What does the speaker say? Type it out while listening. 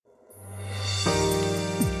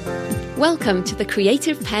Welcome to the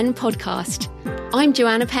Creative Pen podcast. I'm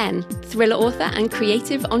Joanna Penn, thriller author and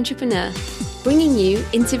creative entrepreneur, bringing you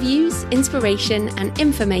interviews, inspiration and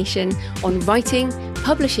information on writing,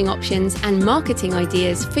 publishing options and marketing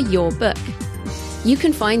ideas for your book. You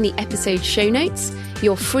can find the episode show notes,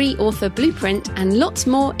 your free author blueprint and lots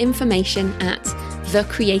more information at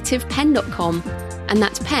thecreativepen.com, and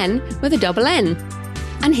that's pen with a double N.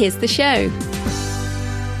 And here's the show.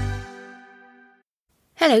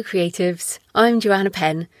 Hello creatives, I'm Joanna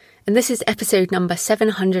Penn, and this is episode number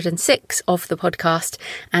 706 of the podcast,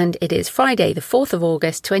 and it is Friday the 4th of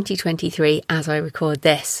August 2023 as I record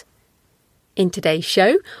this. In today's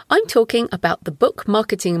show, I'm talking about the book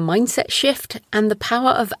marketing mindset shift and the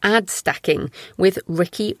power of ad stacking with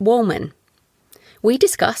Ricci Wolman. We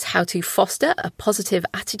discuss how to foster a positive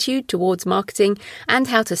attitude towards marketing and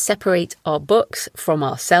how to separate our books from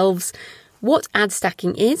ourselves, what ad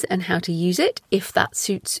stacking is and how to use it if that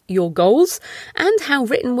suits your goals, and how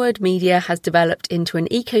written word media has developed into an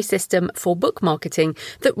ecosystem for book marketing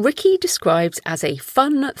that Ricci describes as a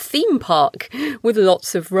fun theme park with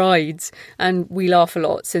lots of rides. And we laugh a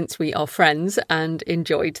lot since we are friends and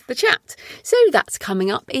enjoyed the chat. So that's coming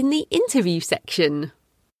up in the interview section.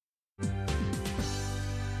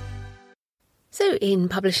 So in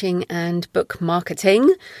publishing and book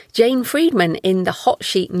marketing, Jane Friedman in the Hot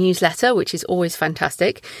Sheet newsletter, which is always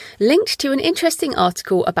fantastic, linked to an interesting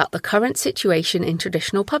article about the current situation in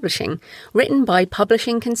traditional publishing, written by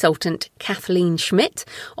publishing consultant Kathleen Schmidt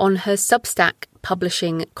on her Substack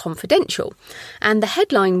Publishing Confidential. And the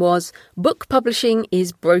headline was, "Book Publishing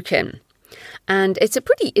is Broken." And it's a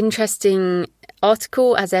pretty interesting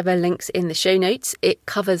article, as ever, links in the show notes. It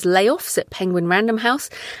covers layoffs at Penguin Random House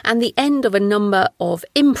and the end of a number of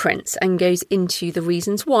imprints and goes into the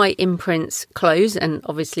reasons why imprints close and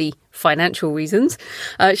obviously financial reasons.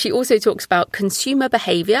 She also talks about consumer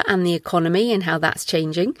behaviour and the economy and how that's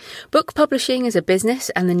changing, book publishing as a business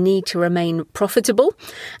and the need to remain profitable,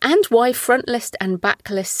 and why frontlist and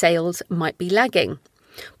backlist sales might be lagging.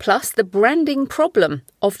 Plus the branding problem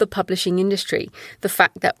of the publishing industry, the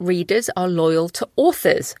fact that readers are loyal to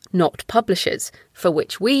authors, not publishers, for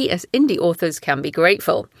which we as indie authors can be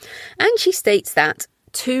grateful. And she states that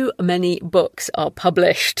too many books are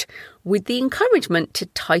published, with the encouragement to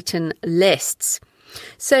tighten lists.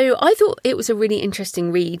 So I thought it was a really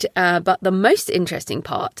interesting read, but the most interesting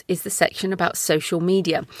part is the section about social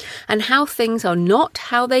media and how things are not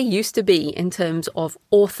how they used to be in terms of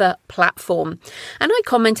author platform. And I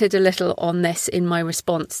commented a little on this in my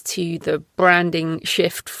response to the branding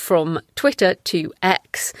shift from Twitter to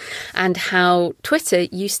X, and how Twitter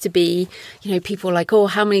used to be, people like, oh,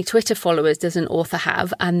 how many Twitter followers does an author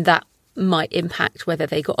have? And that might impact whether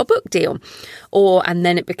they got a book deal. And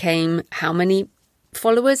then it became how many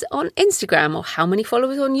followers on Instagram, or how many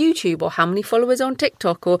followers on YouTube, or how many followers on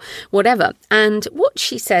TikTok, or whatever. And what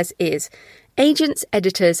she says is, agents,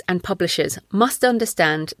 editors and publishers must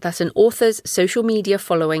understand that an author's social media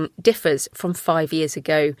following differs from 5 years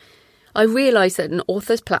ago. I realise that an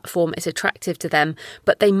author's platform is attractive to them,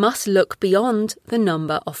 but they must look beyond the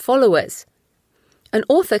number of followers. An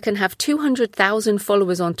author can have 200,000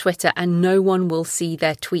 followers on Twitter and no one will see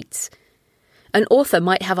their tweets. An author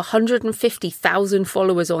might have 150,000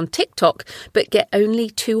 followers on TikTok, but get only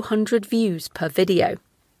 200 views per video.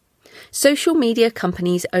 Social media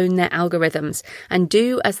companies own their algorithms and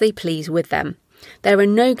do as they please with them. There are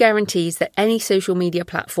no guarantees that any social media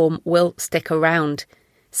platform will stick around.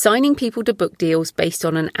 Signing people to book deals based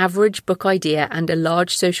on an average book idea and a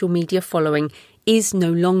large social media following is no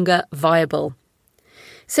longer viable.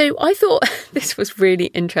 So I thought this was really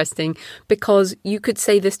interesting because you could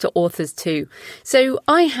say this to authors too. So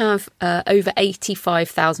I have over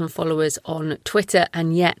 85,000 followers on Twitter,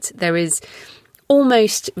 and yet there is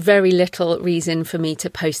almost very little reason for me to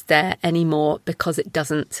post there anymore because it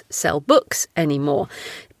doesn't sell books anymore.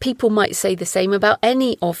 People might say the same about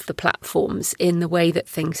any of the platforms in the way that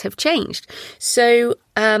things have changed. So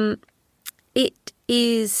there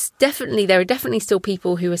are definitely still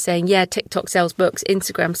people who are saying, yeah, TikTok sells books,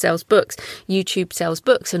 Instagram sells books, YouTube sells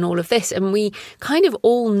books and all of this. And we kind of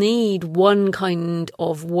all need one kind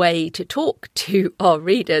of way to talk to our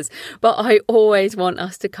readers. But I always want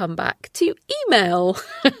us to come back to email.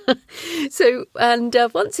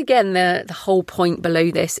 Once again, the whole point below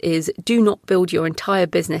this is do not build your entire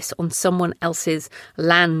business on someone else's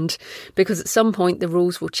land, because at some point the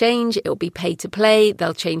rules will change. It'll be pay to play.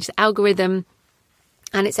 They'll change the algorithm.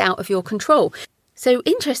 And it's out of your control. So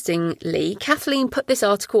interestingly, Kathleen put this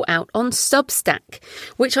article out on Substack,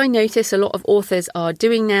 which I notice a lot of authors are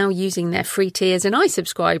doing now, using their free tiers, and I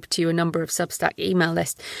subscribe to a number of Substack email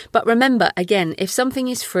lists. But remember, again, if something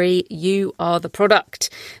is free, you are the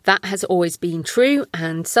product. That has always been true,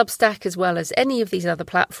 and Substack, as well as any of these other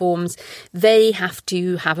platforms, they have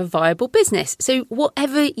to have a viable business. So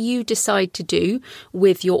whatever you decide to do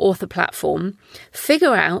with your author platform,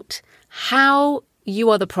 figure out how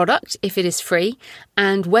you are the product if it is free,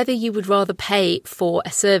 and whether you would rather pay for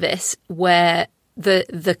a service where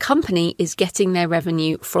the company is getting their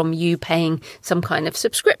revenue from you paying some kind of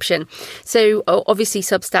subscription. So obviously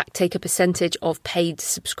Substack take a percentage of paid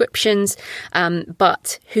subscriptions,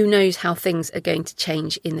 but who knows how things are going to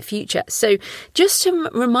change in the future. So just some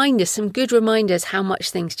reminders, some good reminders how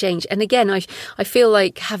much things change. And again, I feel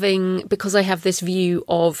like because I have this view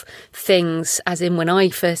of things, as in when I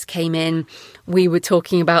first came in, we were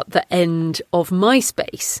talking about the end of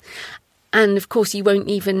MySpace. And of course,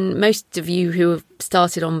 most of you who have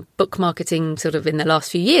started on book marketing sort of in the last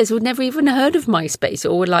few years would never even heard of MySpace,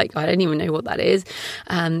 or were like, I don't even know what that is.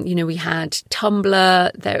 We had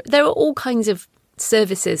Tumblr. There are all kinds of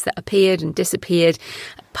services that appeared and disappeared,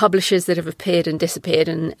 publishers that have appeared and disappeared.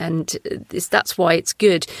 And that's why it's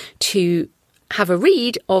good to have a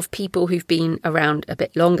read of people who've been around a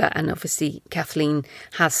bit longer, and obviously Kathleen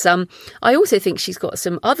has some. I also think she's got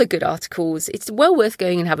some other good articles. It's well worth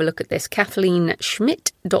going and have a look at this,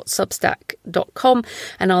 kathleenschmidt.substack.com,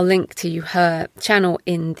 and I'll link to her channel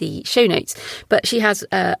in the show notes. But she has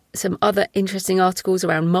some other interesting articles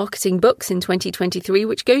around marketing books in 2023,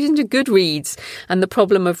 which goes into Goodreads and the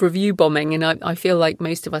problem of review bombing, and I feel like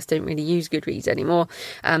most of us don't really use Goodreads anymore.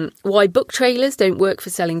 Why book trailers don't work for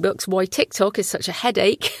selling books, why TikTok is such a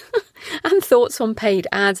headache, and thoughts on paid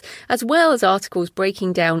ads, as well as articles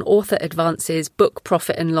breaking down author advances, book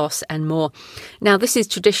profit and loss, and more. Now, this is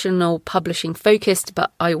traditional publishing focused,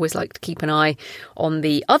 but I always like to keep an eye on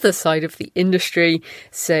the other side of the industry.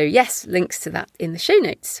 So yes, links to that in the show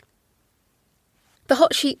notes. The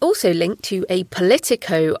hot sheet also linked to a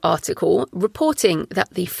Politico article reporting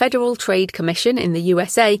that the Federal Trade Commission in the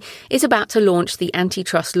USA is about to launch the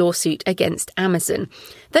antitrust lawsuit against Amazon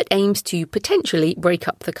that aims to potentially break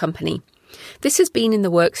up the company. This has been in the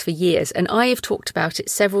works for years, and I have talked about it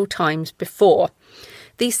several times before.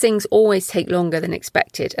 These things always take longer than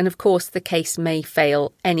expected, and of course the case may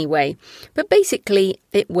fail anyway. But basically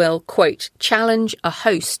it will, quote, challenge a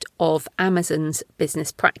host of Amazon's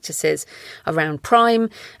business practices around Prime,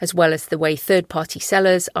 as well as the way third-party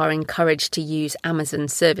sellers are encouraged to use Amazon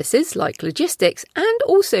services like logistics, and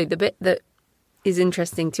also the bit that is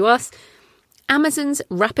interesting to us, Amazon's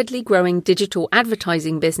rapidly growing digital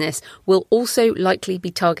advertising business will also likely be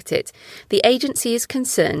targeted. The agency is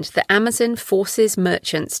concerned that Amazon forces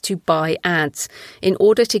merchants to buy ads in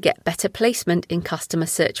order to get better placement in customer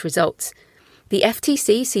search results. The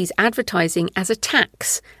FTC sees advertising as a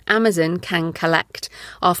tax Amazon can collect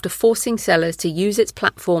after forcing sellers to use its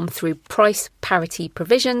platform through price parity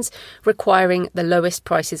provisions, requiring the lowest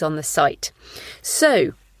prices on the site.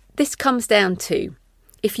 So this comes down to,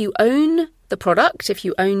 if you own the product, if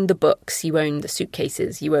you own the books, you own the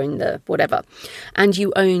suitcases, you own the whatever, and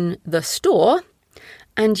you own the store,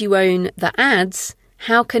 and you own the ads,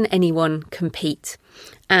 how can anyone compete?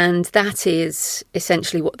 And that is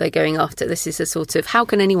essentially what they're going after. This is a sort of, how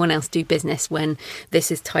can anyone else do business when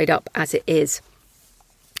this is tied up as it is?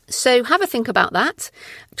 So have a think about that.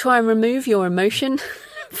 Try and remove your emotion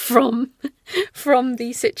from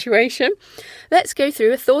the situation. Let's go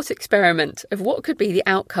through a thought experiment of what could be the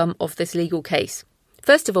outcome of this legal case.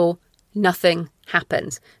 First of all, nothing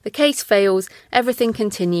happens. The case fails, everything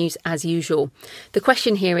continues as usual. The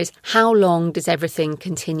question here is, how long does everything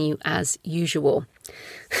continue as usual?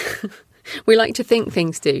 We like to think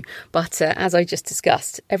things do, but as I just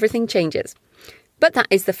discussed, everything changes. But that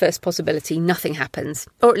is the first possibility, nothing happens,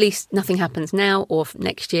 or at least nothing happens now or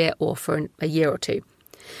next year or for a year or two.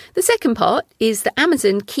 The second part is that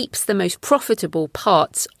Amazon keeps the most profitable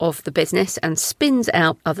parts of the business and spins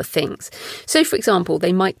out other things. So, for example,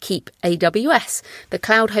 they might keep AWS, the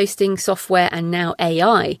cloud hosting software and now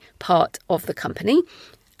AI part of the company.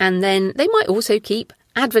 And then they might also keep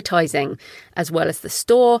advertising, as well as the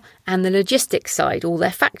store and the logistics side, all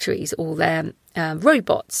their factories, all their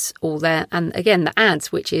robots, and again, the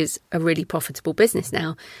ads, which is a really profitable business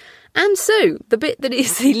now. And so the bit that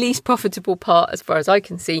is the least profitable part, as far as I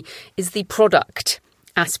can see, is the product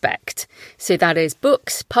aspect. So that is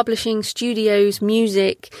books, publishing, studios,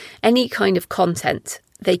 music, any kind of content.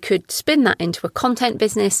 they could spin that into a content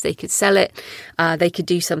business, they could sell it, they could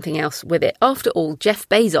do something else with it. After all, Jeff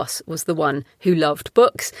Bezos was the one who loved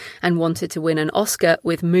books and wanted to win an Oscar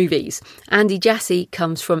with movies. Andy Jassy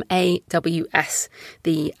comes from AWS,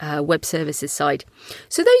 the web services side.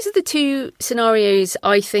 So those are the two scenarios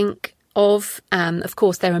I think of. Of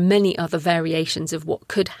course, there are many other variations of what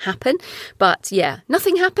could happen. But yeah,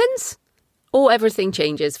 nothing happens or everything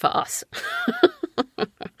changes for us.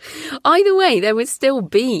 Either way, there would still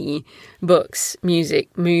be books,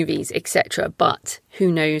 music, movies, etc. But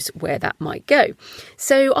who knows where that might go.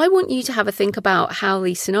 So I want you to have a think about how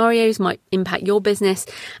these scenarios might impact your business,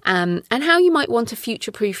 and how you might want to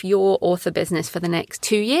future-proof your author business for the next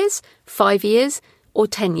 2 years, 5 years, or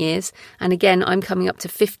 10 years. And again, I'm coming up to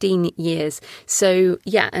 15 years. So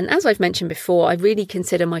yeah, and as I've mentioned before, I really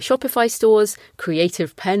consider my Shopify stores,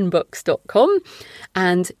 creativepenbooks.com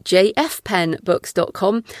and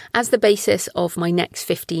jfpenbooks.com as the basis of my next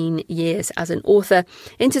 15 years as an author,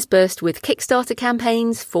 interspersed with Kickstarter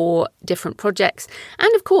campaigns for different projects.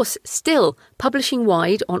 And of course, still publishing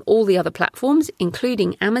wide on all the other platforms,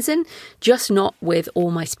 including Amazon, just not with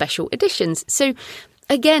all my special editions. So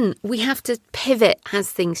again, we have to pivot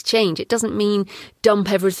as things change. It doesn't mean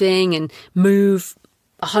dump everything and move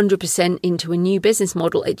 100% into a new business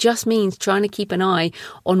model. It just means trying to keep an eye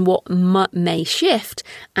on what may shift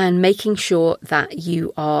and making sure that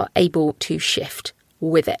you are able to shift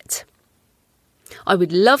with it. I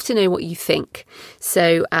would love to know what you think.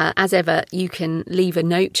 So as ever, you can leave a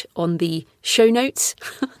note on the show notes.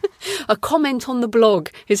 A comment on the blog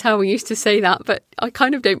is how we used to say that, but I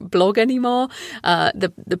kind of don't blog anymore.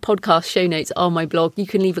 The podcast show notes are my blog. You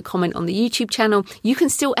can leave a comment on the YouTube channel. You can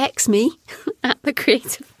still X me at The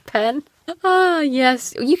Creative Pen.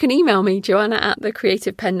 Yes. You can email me,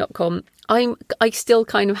 joanna@thecreativepen.com. I still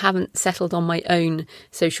kind of haven't settled on my own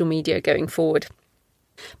social media going forward.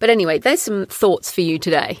 But anyway, there's some thoughts for you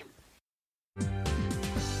today.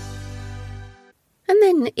 And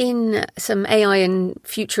then in some AI and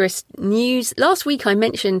futurist news, last week I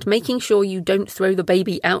mentioned making sure you don't throw the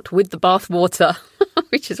baby out with the bathwater,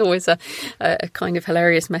 which is always a kind of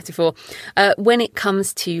hilarious metaphor. When it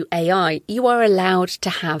comes to AI, you are allowed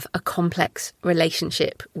to have a complex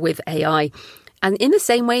relationship with AI. And in the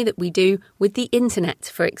same way that we do with the internet,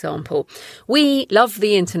 for example. We love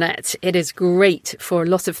the internet. It is great for a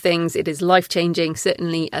lot of things. It is life-changing.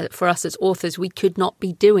 Certainly for us as authors, we could not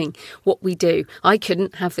be doing what we do. I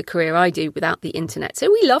couldn't have the career I do without the internet. So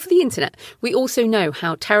we love the internet. We also know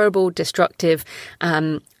how terrible, destructive,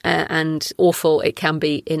 and awful it can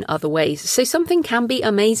be in other ways. So something can be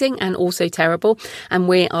amazing and also terrible, and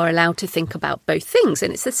we are allowed to think about both things.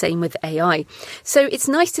 And it's the same with AI. So it's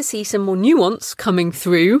nice to see some more nuance coming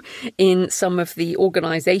through in some of the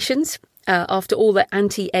organisations. After all the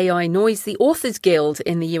anti-AI noise, the Authors Guild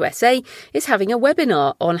in the USA is having a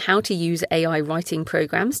webinar on how to use AI writing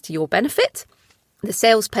programs to your benefit. The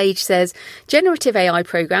sales page says, generative AI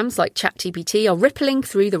programs like ChatGPT are rippling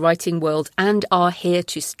through the writing world and are here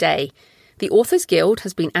to stay. The Authors Guild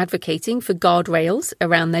has been advocating for guardrails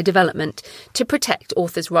around their development to protect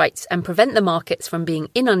authors' rights and prevent the markets from being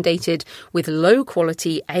inundated with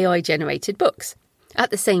low-quality AI-generated books. At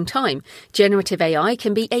the same time, generative AI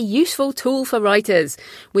can be a useful tool for writers,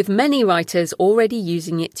 with many writers already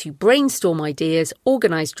using it to brainstorm ideas,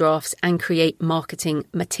 organise drafts and create marketing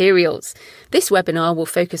materials. This webinar will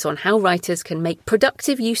focus on how writers can make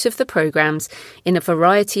productive use of the programs in a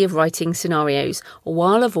variety of writing scenarios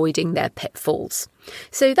while avoiding their pitfalls.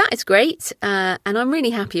 So that is great, and I'm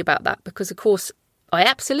really happy about that because, of course, I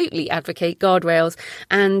absolutely advocate guardrails,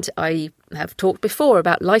 and I have talked before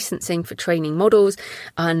about licensing for training models,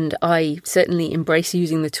 and I certainly embrace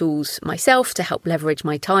using the tools myself to help leverage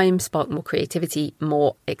my time, spark more creativity,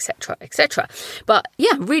 more, etc., etc. But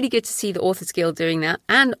yeah, really good to see the Authors Guild doing that.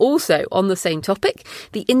 And also on the same topic,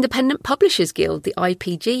 the Independent Publishers Guild, the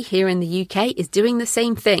IPG here in the UK, is doing the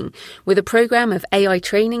same thing with a programme of AI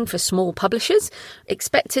training for small publishers,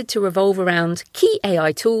 expected to revolve around key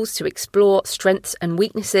AI tools to explore strengths and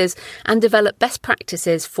weaknesses and develop best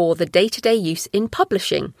practices for the day-to-day use in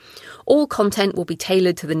publishing. All content will be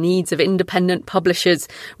tailored to the needs of independent publishers,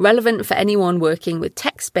 relevant for anyone working with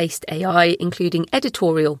text-based AI, including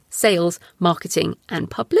editorial, sales, marketing,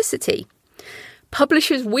 and publicity.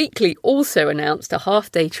 Publishers Weekly also announced a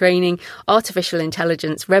half-day training, Artificial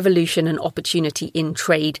Intelligence, Revolution and Opportunity in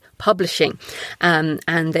Trade Publishing. And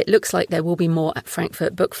it looks like there will be more at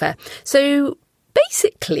Frankfurt Book Fair. So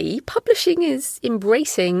basically, publishing is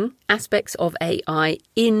embracing aspects of AI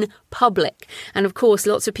in public. And of course,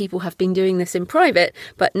 lots of people have been doing this in private,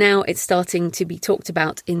 but now it's starting to be talked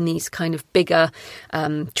about in these kind of bigger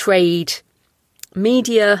trade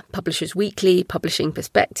media, Publishers Weekly,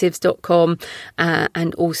 publishingperspectives.com,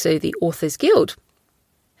 and also the Authors Guild.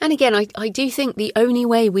 And again, I do think the only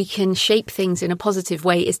way we can shape things in a positive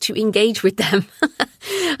way is to engage with them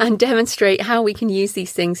and demonstrate how we can use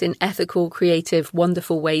these things in ethical, creative,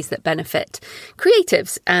 wonderful ways that benefit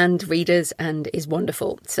creatives and readers and is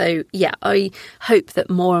wonderful. So yeah, I hope that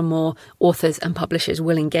more and more authors and publishers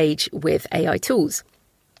will engage with AI tools.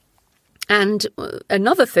 And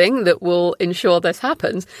another thing that will ensure this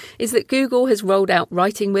happens is that Google has rolled out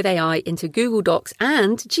writing with AI into Google Docs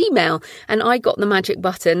and Gmail. And I got the magic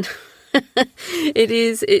button.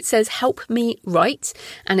 It says help me write,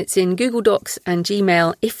 and it's in Google Docs and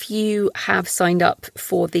Gmail if you have signed up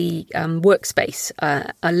for the workspace,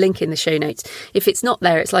 a link in the show notes. If it's not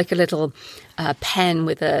there, it's like a little pen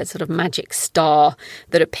with a sort of magic star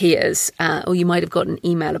that appears, or you might have got an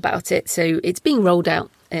email about it. So it's being rolled out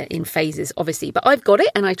in phases, obviously, but I've got it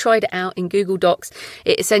and I tried it out in Google Docs.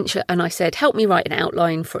 And I said, help me write an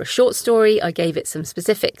outline for a short story. I gave it some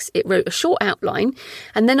specifics. It wrote a short outline,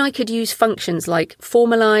 and then I could use functions like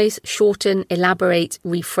formalize, shorten, elaborate,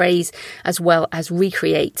 rephrase, as well as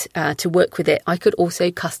recreate to work with it. I could also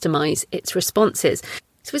customize its responses.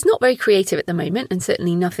 So it's not very creative at the moment, and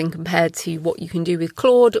certainly nothing compared to what you can do with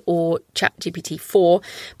Claude or ChatGPT-4.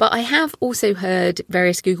 But I have also heard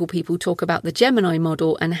various Google people talk about the Gemini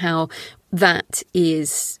model and how that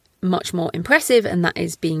is much more impressive, and that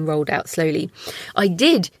is being rolled out slowly. I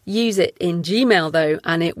did use it in Gmail though,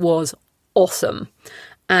 and it was awesome.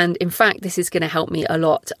 And in fact, this is going to help me a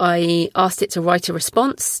lot. I asked it to write a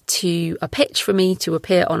response to a pitch for me to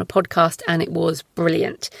appear on a podcast, and it was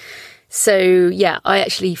brilliant. So yeah, I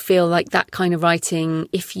actually feel like that kind of writing,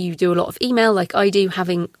 if you do a lot of email like I do,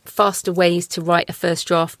 having faster ways to write a first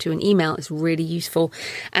draft to an email is really useful.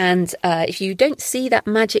 And if you don't see that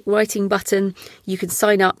magic writing button, you can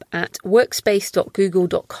sign up at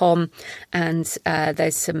workspace.google.com, and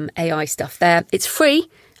there's some AI stuff there. It's free,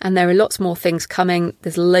 and there are lots more things coming.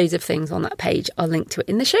 There's loads of things on that page. I'll link to it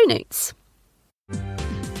in the show notes.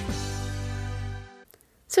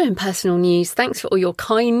 So in personal news, thanks for all your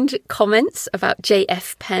kind comments about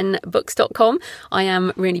jfpenbooks.com. I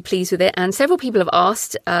am really pleased with it. And several people have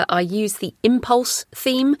asked, I use the Impulse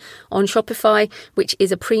theme on Shopify, which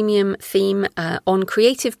is a premium theme. On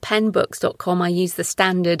creativepenbooks.com, I use the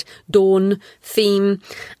standard Dawn theme.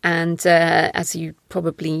 And as you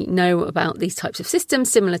probably know about these types of systems,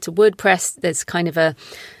 similar to WordPress, there's kind of a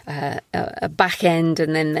back end,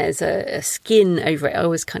 and then there's a skin over it. I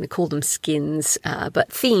always kind of call them skins, but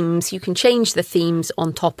themes, you can change the themes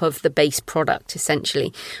on top of the base product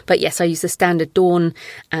essentially. But yes, I use the standard Dawn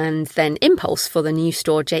and then Impulse for the new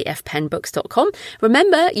store, jfpenbooks.com.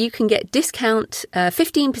 Remember, you can get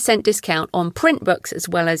 15% discount on print books as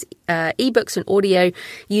well as ebooks and audio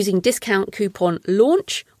using discount coupon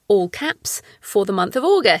LAUNCH, all caps, for the month of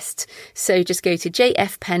August. So just go to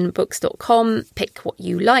jfpenbooks.com, pick what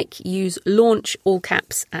you like, use launch, all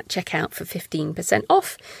caps, at checkout for 15%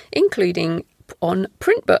 off, including on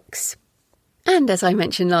print books. And as I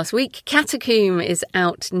mentioned last week, Catacomb is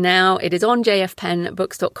out now. It is on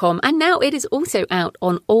jfpenbooks.com, and now it is also out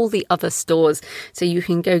on all the other stores. So you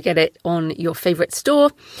can go get it on your favourite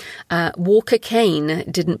store. Walker Kane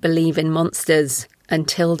didn't believe in monsters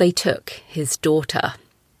until they took his daughter.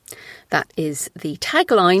 That is the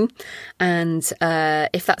tagline. And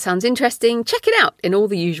if that sounds interesting, check it out in all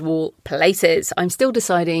the usual places. I'm still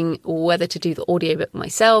deciding whether to do the audiobook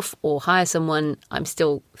myself or hire someone. I'm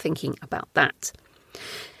still thinking about that.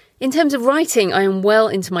 In terms of writing, I am well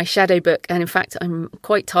into my shadow book. And in fact, I'm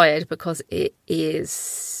quite tired because it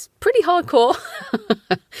is pretty hardcore.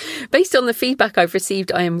 Based on the feedback I've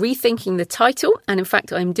received, I am rethinking the title. And in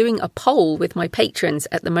fact, I'm doing a poll with my patrons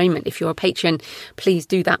at the moment. If you're a patron, please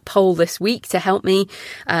do that poll this week to help me.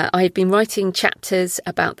 I've been writing chapters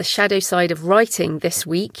about the shadow side of writing this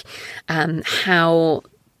week, how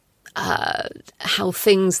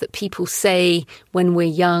things that people say when we're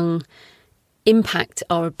young impact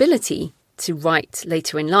our ability to write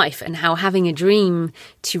later in life, and how having a dream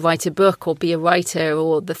to write a book or be a writer,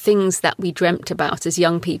 or the things that we dreamt about as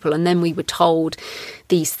young people, and then we were told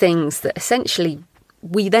these things that essentially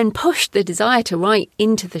we then pushed the desire to write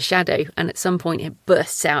into the shadow, and at some point it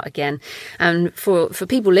bursts out again. And for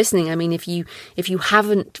people listening, I mean, if you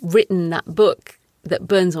haven't written that book that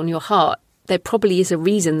burns on your heart, there probably is a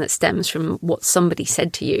reason that stems from what somebody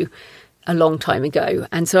said to you a long time ago.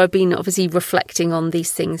 And so I've been obviously reflecting on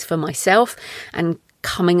these things for myself and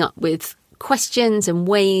coming up with questions and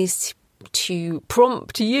ways to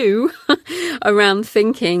prompt you around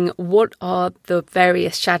thinking what are the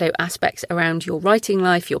various shadow aspects around your writing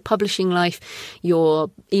life, your publishing life, your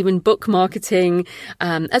even book marketing,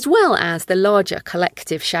 as well as the larger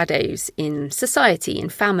collective shadows in society, in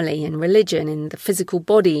family, in religion, in the physical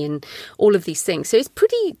body, and all of these things. So it's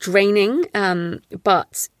pretty draining,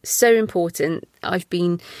 but so important. I've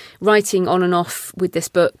been writing on and off with this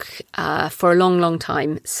book for a long, long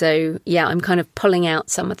time. So yeah, I'm kind of pulling out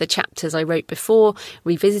some of the chapters I wrote before,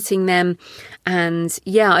 revisiting them. And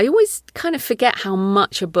yeah, I always kind of forget how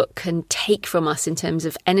much a book can take from us in terms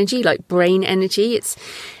of energy, like brain energy.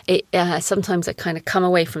 Sometimes I kind of come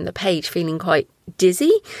away from the page feeling quite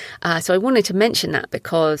dizzy. So I wanted to mention that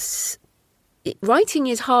because writing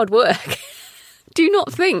is hard work. Do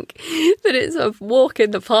not think that it's a walk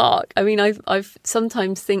in the park. I mean, I've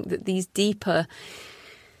sometimes think that these deeper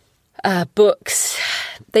books,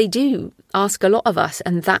 they do ask a lot of us,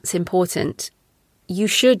 and that's important. You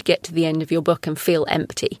should get to the end of your book and feel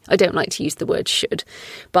empty. I don't like to use the word should,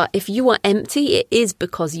 but if you are empty, it is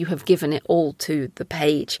because you have given it all to the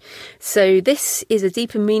page. So this is a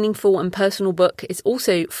deep and meaningful and personal book. It's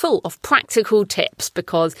also full of practical tips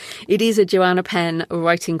because it is a Joanna Penn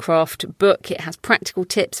writing craft book. It has practical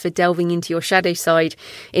tips for delving into your shadow side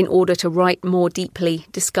in order to write more deeply,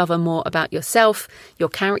 discover more about yourself, your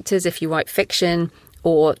characters if you write fiction,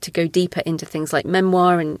 or to go deeper into things like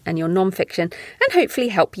memoir and your non-fiction, and hopefully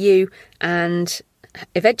help you and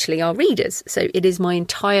eventually our readers. So it is my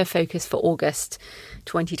entire focus for August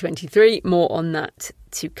 2023. More on that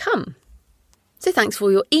to come. So thanks for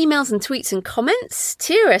all your emails and tweets and comments.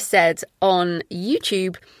 Tira said on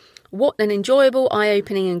YouTube, what an enjoyable,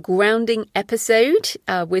 eye-opening and grounding episode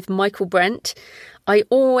with Michael Brent. I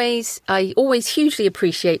always hugely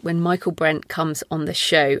appreciate when Michael Brent comes on the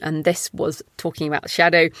show, and this was talking about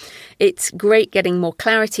shadow. It's great getting more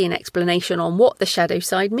clarity and explanation on what the shadow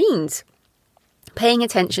side means. Paying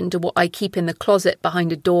attention to what I keep in the closet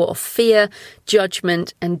behind a door of fear,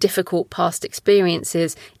 judgment, and difficult past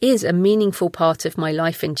experiences is a meaningful part of my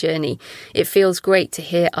life and journey. It feels great to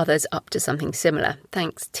hear others up to something similar.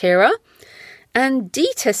 Thanks, Tira. And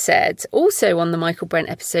Dita said, also on the Michael Brent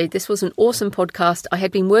episode, this was an awesome podcast. I had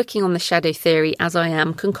been working on the shadow theory as I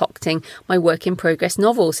am concocting my work in progress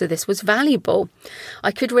novel, so this was valuable.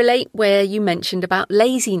 I could relate where you mentioned about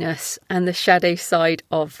laziness and the shadow side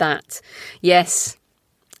of that. Yes,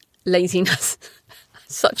 laziness,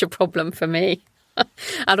 such a problem for me.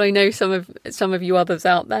 And I know some of you others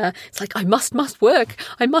out there, it's like, I must work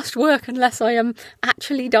unless I am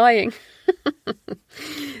actually dying.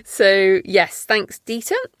 So yes, thanks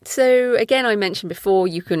Dita. So again, I mentioned before,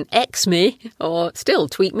 you can X me or still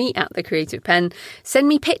tweet me at The Creative Pen. Send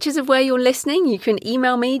me pictures of where you're listening. You can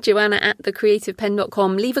email me,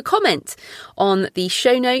 joanna@thecreativepen.com. Leave a comment on the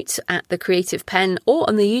show notes at The Creative Pen or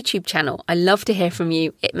on the YouTube channel. I love to hear from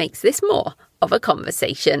you. It makes this more of a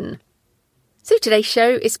conversation. So today's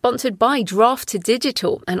show is sponsored by Draft to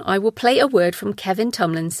Digital, and I will play a word from Kevin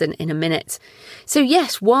Tomlinson in a minute. So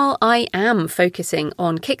yes, while I am focusing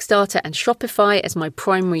on Kickstarter and Shopify as my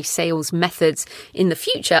primary sales methods in the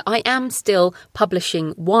future, I am still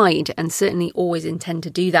publishing wide and certainly always intend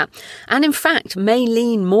to do that. And in fact, may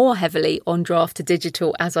lean more heavily on Draft to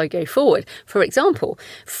Digital as I go forward. For example,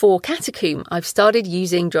 for Catacomb, I've started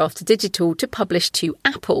using Draft to Digital to publish to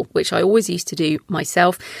Apple, which I always used to do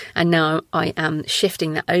myself, and now I am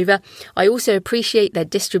shifting that over. I also appreciate their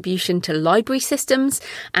distribution to library systems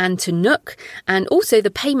and to Nook, and also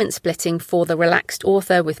the payment splitting for The Relaxed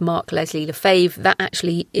Author with Mark Leslie Lefebvre. That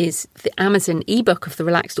actually is the Amazon ebook of The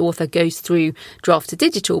Relaxed Author goes through Draft to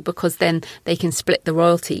Digital because then they can split the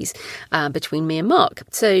royalties between me and Mark.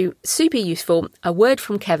 So super useful. A word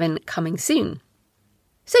from Kevin coming soon.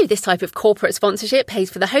 So this type of corporate sponsorship pays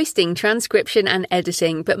for the hosting, transcription and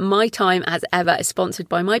editing, but my time as ever is sponsored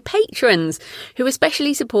by my patrons, who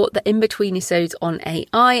especially support the in-between episodes on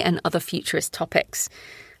AI and other futurist topics.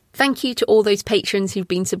 Thank you to all those patrons who've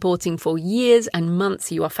been supporting for years and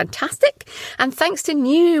months. You are fantastic. And thanks to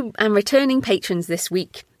new and returning patrons this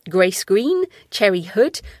week. Grace Green, Cherry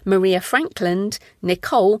Hood, Maria Frankland,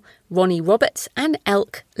 Nicole, Ronnie Roberts and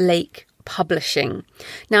Elk Lake Publishing.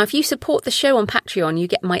 Now, if you support the show on Patreon, you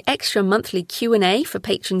get my extra monthly Q&A for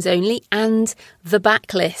patrons only and the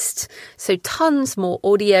backlist. So tons more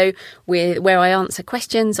audio where I answer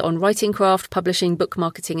questions on writing craft, publishing, book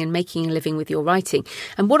marketing and making a living with your writing.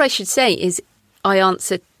 And what I should say is I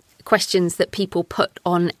answer questions that people put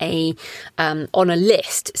on a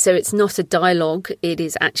list. So it's not a dialogue. It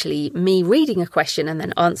is actually me reading a question and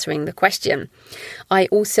then answering the question. I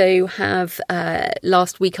also have,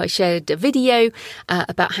 last week I shared a video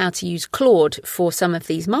about how to use Claude for some of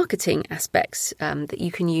these marketing aspects that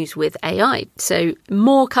you can use with AI. So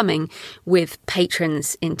more coming with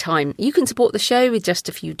patrons in time. You can support the show with just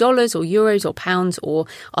a few dollars or euros or pounds or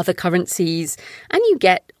other currencies, and you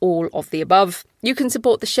get all of the above. You can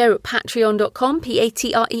support the show at patreon.com,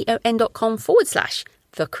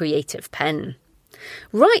 patreon.com/The Creative Pen.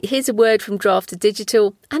 Right, here's a word from Draft to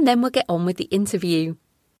Digital, and then we'll get on with the interview.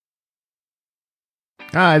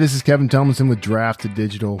 Hi, this is Kevin Tomlinson with Draft to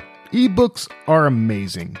Digital. Ebooks are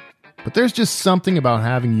amazing, but there's just something about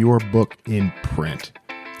having your book in print.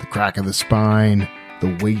 The crack of the spine,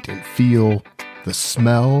 the weight and feel, the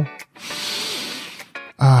smell.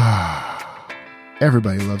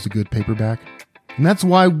 Everybody loves a good paperback. And that's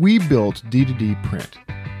why we built D2D Print.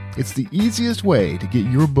 It's the easiest way to get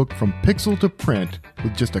your book from pixel to print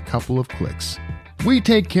with just a couple of clicks. We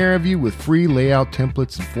take care of you with free layout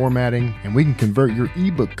templates and formatting, and we can convert your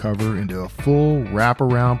ebook cover into a full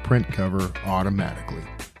wraparound print cover automatically.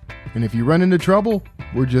 And if you run into trouble,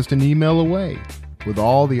 we're just an email away with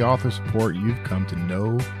all the author support you've come to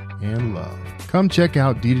know and love. Come check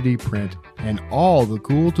out D2D Print and all the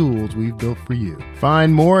cool tools we've built for you.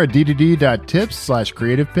 Find more at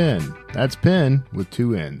d2d.tips/creativepen. That's pen with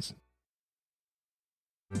 2 N's.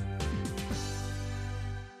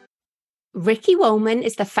 Ricci Wolman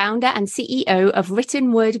is the founder and CEO of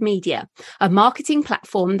Written Word Media, a marketing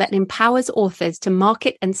platform that empowers authors to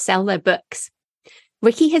market and sell their books.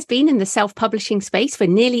 Ricci has been in the self-publishing space for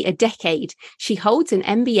nearly a decade. She holds an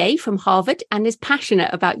MBA from Harvard and is passionate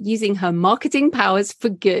about using her marketing powers for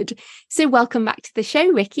good. So welcome back to the show,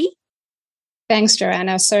 Ricci. Thanks,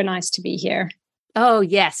 Joanna. So nice to be here. Oh,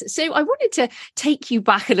 yes. So I wanted to take you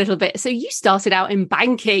back a little bit. So you started out in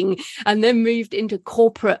banking and then moved into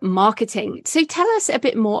corporate marketing. So tell us a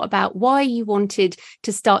bit more about why you wanted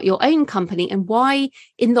to start your own company and why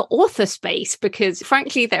in the author space, because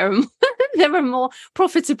frankly, there are more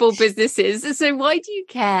profitable businesses. So why do you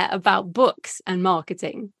care about books and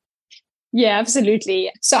marketing? Yeah,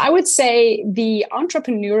 absolutely. So I would say the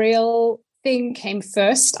entrepreneurial thing came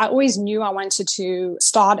first. I always knew I wanted to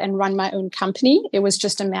start and run my own company. It was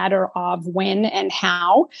just a matter of when and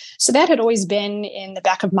how. So that had always been in the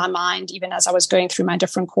back of my mind, even as I was going through my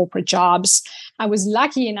different corporate jobs. I was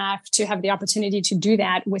lucky enough to have the opportunity to do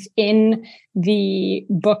that within the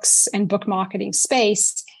books and book marketing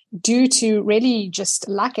space due to really just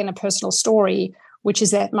luck and a personal story, which is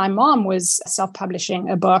that my mom was self-publishing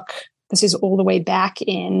a book. This is all the way back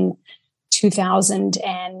in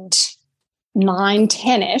 2009,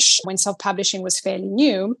 10-ish, when self-publishing was fairly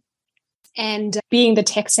new. And being the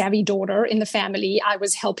tech-savvy daughter in the family, I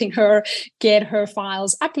was helping her get her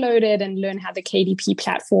files uploaded and learn how the KDP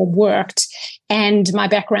platform worked. And my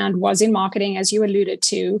background was in marketing, as you alluded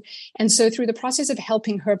to. And so through the process of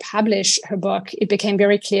helping her publish her book, it became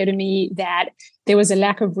very clear to me that there was a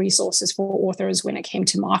lack of resources for authors when it came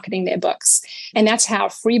to marketing their books. And that's how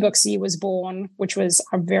FreeBooksy was born, which was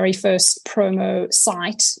our very first promo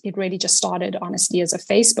site. It really just started, honestly, as a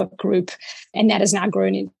Facebook group. And that has now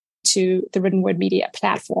grown into the Written Word Media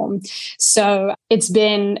platform. So it's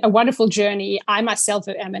been a wonderful journey. I myself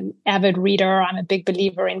am an avid reader. I'm a big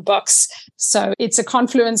believer in books. So it's a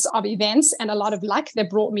confluence of events and a lot of luck that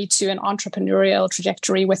brought me to an entrepreneurial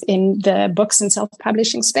trajectory within the books and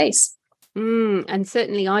self-publishing space. And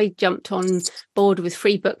certainly I jumped on board with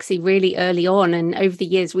FreeBooksy really early on, and over the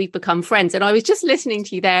years we've become friends. And I was just listening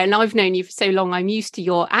to you there, and I've known you for so long, I'm used to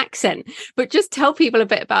your accent. But just tell people a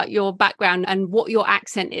bit about your background and what your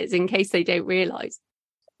accent is in case they don't realize.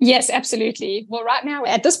 Yes, absolutely. Well, right now,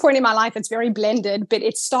 at this point in my life, it's very blended, but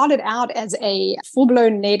it started out as a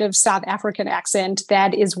full-blown native South African accent.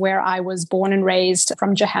 That is where I was born and raised,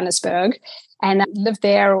 from Johannesburg, and I lived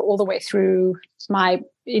there all the way through my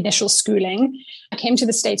initial schooling. I came to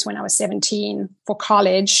the States when I was 17 for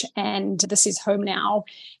college, and this is home now.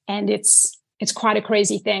 And it's quite a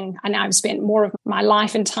crazy thing. And I've spent more of my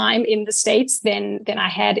life and time in the States than I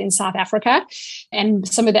had in South Africa. And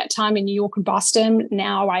some of that time in New York and Boston.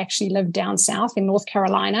 Now I actually live down south in North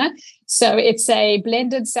Carolina. So it's a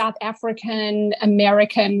blended South African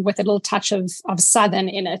American with a little touch of Southern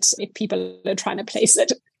in it, if people are trying to place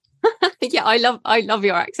it. Yeah, I love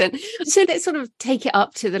your accent. So let's sort of take it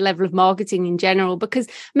up to the level of marketing in general, because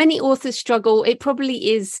many authors struggle. It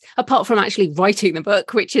probably is, apart from actually writing the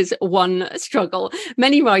book, which is one struggle,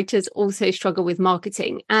 many writers also struggle with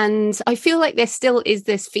marketing. And I feel like there still is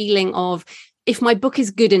this feeling of if my book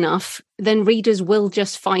is good enough, then readers will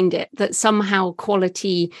just find it, that somehow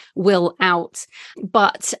quality will out.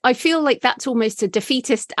 But I feel like that's almost a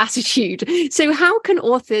defeatist attitude. So how can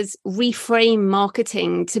authors reframe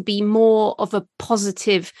marketing to be more of a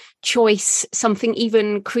positive choice, something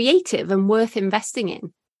even creative and worth investing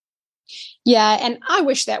in? Yeah, and I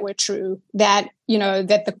wish that were true, that,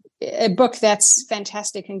 a book that's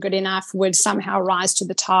fantastic and good enough would somehow rise to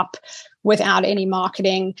the top without any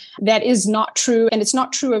marketing. That is not true. And it's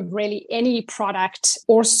not true of really any product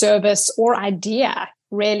or service or idea,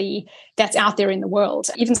 really, that's out there in the world.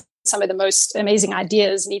 Even some of the most amazing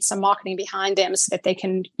ideas need some marketing behind them so that they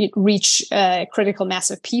can reach a critical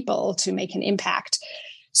mass of people to make an impact.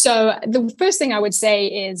 So the first thing I would say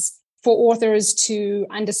is for authors to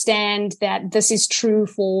understand that this is true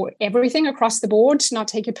for everything across the board, to not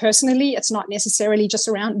take it personally. It's not necessarily just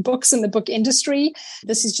around books and the book industry.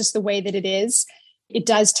 This is just the way that it is. It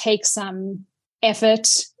does take some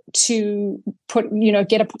effort to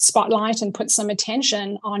get a spotlight and put some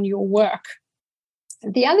attention on your work.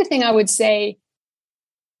 The other thing I would say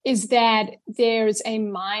is that there's a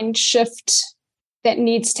mind shift that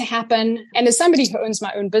needs to happen. And as somebody who owns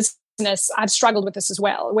my own business, I've struggled with this as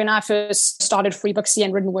well. When I first started Free Booksy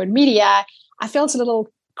and Written Word Media, I felt a little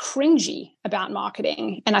cringy about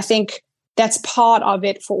marketing. And I think that's part of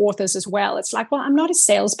it for authors as well. It's like, well, I'm not a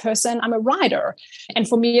salesperson, I'm a writer. And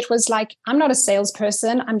for me, it was like, I'm not a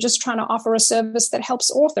salesperson, I'm just trying to offer a service that helps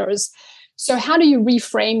authors. So how do you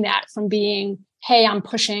reframe that from being, hey, I'm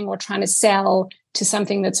pushing or trying to sell, to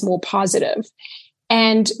something that's more positive?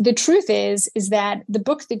 And the truth is that the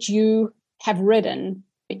book that you have written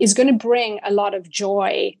is going to bring a lot of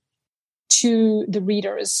joy to the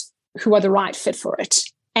readers who are the right fit for it.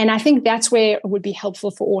 And I think that's where it would be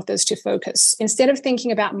helpful for authors to focus. Instead of thinking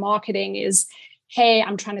about marketing as, hey,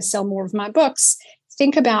 I'm trying to sell more of my books,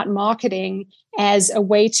 think about marketing as a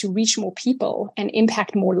way to reach more people and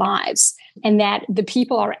impact more lives. And that the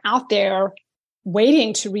people are out there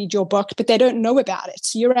waiting to read your book, but they don't know about it.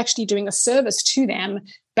 So you're actually doing a service to them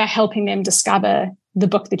by helping them discover the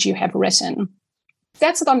book that you have written.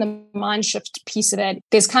 That's on the mind shift piece of it.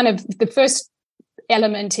 There's kind of the first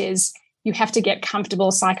element is you have to get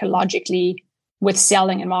comfortable psychologically with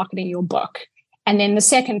selling and marketing your book. And then the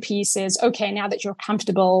second piece is, okay, now that you're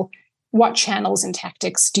comfortable, what channels and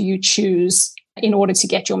tactics do you choose in order to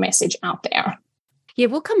get your message out there? Yeah,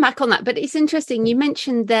 we'll come back on that. But it's interesting. You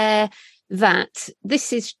mentioned there that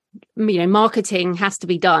this is, marketing has to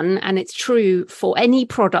be done, and it's true for any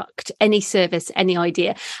product, any service, any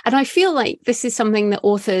idea. And I feel like this is something that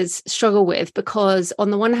authors struggle with, because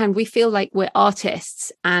on the one hand, we feel like we're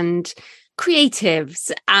artists and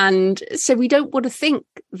creatives, and so we don't want to think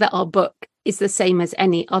that our book is the same as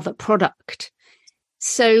any other product.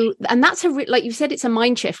 So, and that's like you said, it's a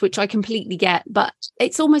mind shift, which I completely get, but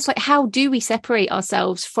it's almost like, how do we separate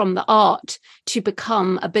ourselves from the art to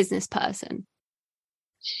become a business person?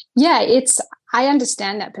 Yeah, I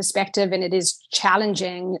understand that perspective, and it is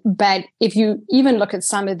challenging. But if you even look at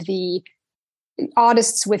some of the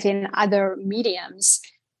artists within other mediums,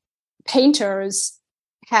 painters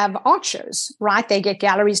have art shows, right? They get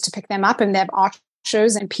galleries to pick them up, and they have art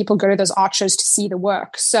shows, and people go to those art shows to see the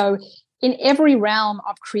work. So in every realm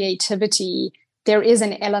of creativity, there is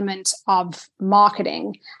an element of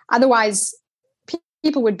marketing. Otherwise,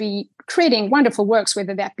 people would be creating wonderful works,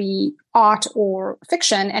 whether that be art or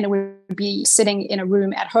fiction, and it would be sitting in a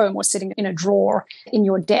room at home or sitting in a drawer in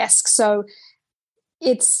your desk. So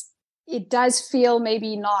it does feel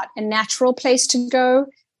maybe not a natural place to go,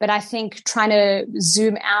 but I think trying to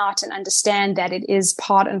zoom out and understand that it is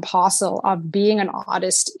part and parcel of being an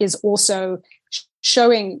artist is also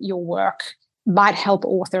showing your work might help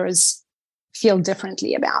authors feel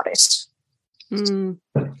differently about it.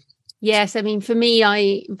 Yes, I mean, for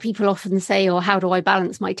me, people often say, "Oh, how do I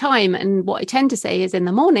balance my time?" And what I tend to say is, in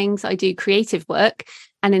the mornings I do creative work,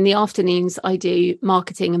 and in the afternoons I do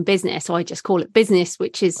marketing and business. So I just call it business,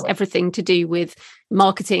 which is everything to do with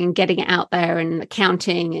marketing, getting it out there, and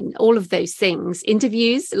accounting, and all of those things,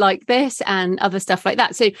 interviews like this and other stuff like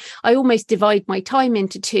that. So I almost divide my time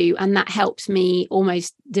into two, and that helps me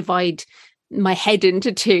almost divide my head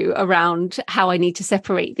into two around how I need to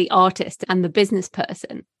separate the artist and the business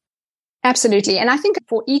person. Absolutely. And I think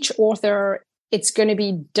for each author, it's going to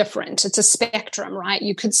be different. It's a spectrum, right?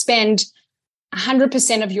 You could spend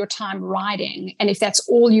 100% of your time writing, and if that's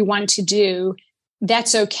all you want to do,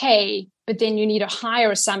 that's okay. But then you need to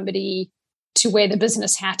hire somebody to wear the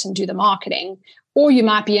business hat and do the marketing. Or you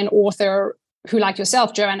might be an author who, like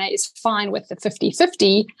yourself, Joanna, is fine with the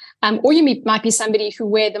 50-50. Or you might be somebody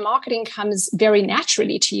where the marketing comes very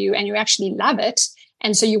naturally to you and you actually love it.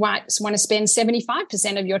 And so you want to spend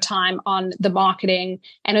 75% of your time on the marketing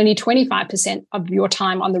and only 25% of your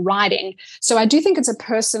time on the writing. So I do think it's a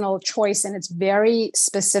personal choice, and it's very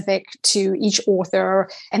specific to each author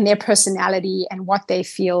and their personality and what they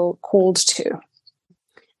feel called to.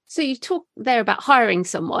 So you talk there about hiring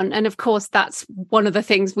someone. And of course, that's one of the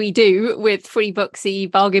things we do with Free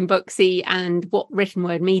Booksy, Bargain Booksy, and what Written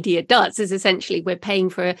Word Media does is essentially we're paying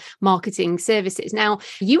for marketing services. Now,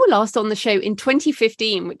 you were last on the show in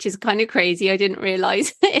 2015, which is kind of crazy. I didn't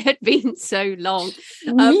realize it had been so long.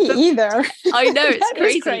 Me either. I know, it's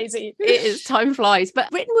crazy. Is crazy. It is, time flies.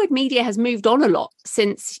 But Written Word Media has moved on a lot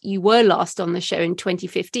since you were last on the show in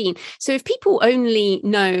 2015. So if people only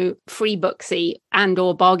know Free Booksy and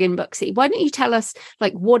or Bargain Booksy, why don't you tell us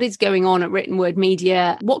like what is going on at Written Word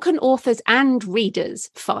Media? What can authors and readers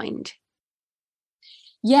find?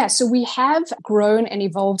 Yeah, so we have grown and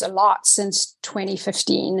evolved a lot since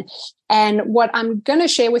 2015. And what I'm going to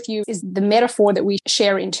share with you is the metaphor that we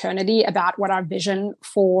share internally about what our vision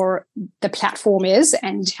for the platform is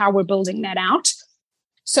and how we're building that out.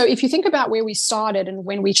 So if you think about where we started and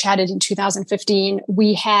when we chatted in 2015,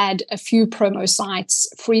 we had a few promo sites,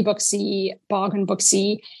 Free Booksy, Bargain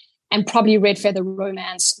Booksy, and probably Red Feather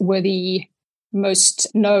Romance were the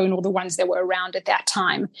most known or the ones that were around at that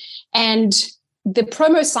time. And the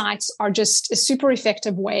promo sites are just a super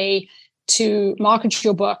effective way to market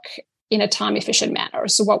your book in a time-efficient manner.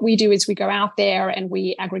 So what we do is we go out there and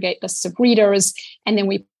we aggregate lists of readers, and then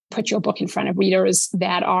we put your book in front of readers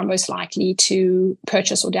that are most likely to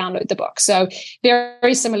purchase or download the book. So very,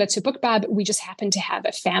 very similar to BookBub, we just happen to have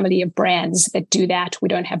a family of brands that do that. We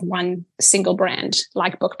don't have one single brand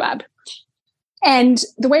like BookBub. And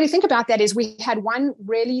the way to think about that is we had one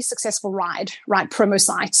really successful ride promo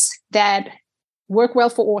sites that work well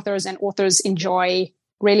for authors and authors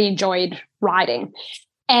really enjoyed writing.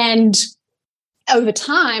 And over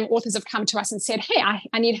time, authors have come to us and said, hey,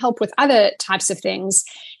 I need help with other types of things.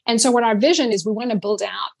 And so what our vision is, we want to build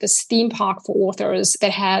out this theme park for authors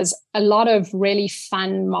that has a lot of really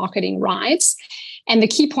fun marketing rides. And the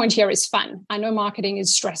key point here is fun. I know marketing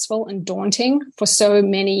is stressful and daunting for so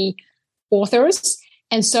many authors.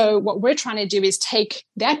 And so what we're trying to do is take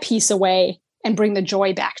that piece away and bring the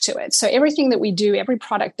joy back to it. So everything that we do, every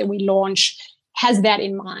product that we launch has that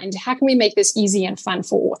in mind. How can we make this easy and fun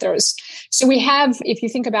for authors? So we have, if you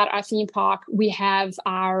think about our theme park, we have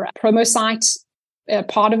our promo site,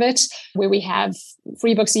 part of it, where we have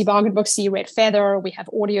Free Booksy, Bargain Booksy, Red Feather, we have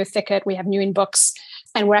Audio Thicket, we have New in Books,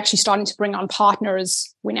 and we're actually starting to bring on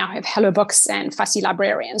partners. We now have Hello Books and Fussy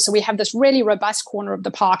Librarian. So we have this really robust corner of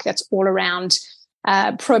the park that's all around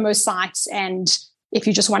promo sites. And if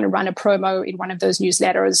you just want to run a promo in one of those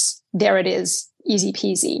newsletters, there it is, easy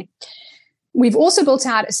peasy. We've also built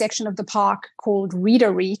out a section of the park called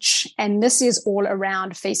Reader Reach, and this is all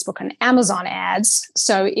around Facebook and Amazon ads.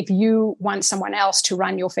 So if you want someone else to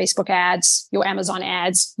run your Facebook ads, your Amazon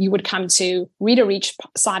ads, you would come to Reader Reach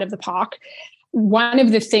side of the park. One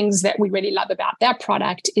of the things that we really love about that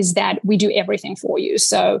product is that we do everything for you.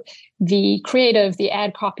 So the creative, the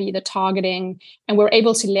ad copy, the targeting, and we're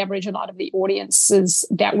able to leverage a lot of the audiences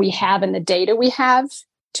that we have and the data we have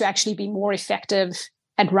to actually be more effective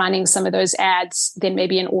at running some of those ads than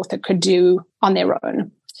maybe an author could do on their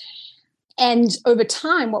own. And over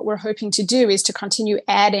time, what we're hoping to do is to continue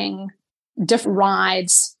adding different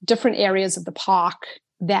rides, different areas of the park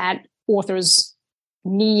that authors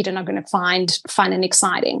need and are going to find fun and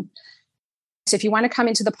exciting. So if you want to come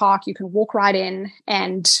into the park, you can walk right in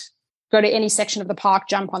and go to any section of the park,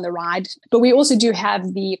 jump on the ride. But we also do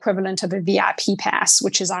have the equivalent of a VIP pass,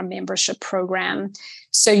 which is our membership program.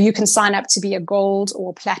 So you can sign up to be a gold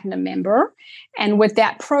or platinum member. And with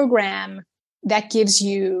that program, that gives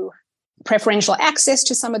you preferential access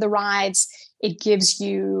to some of the rides. It gives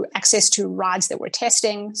you access to rides that we're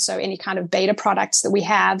testing, so any kind of beta products that we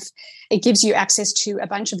have. It gives you access to a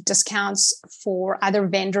bunch of discounts for other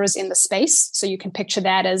vendors in the space. So you can picture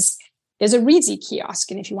that as there's a Ricci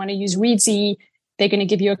kiosk. And if you want to use Ricci, they're going to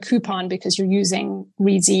give you a coupon because you're using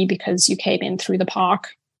Ricci because you came in through the park.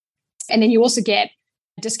 And then you also get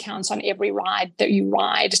discounts on every ride that you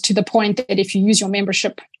ride, to the point that if you use your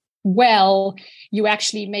membership well, you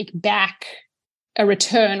actually make back a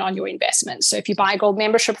return on your investment. So if you buy a gold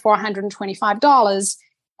membership for $125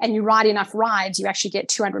 and you ride enough rides, you actually get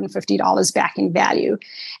 $250 back in value.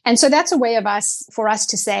 And so that's a way for us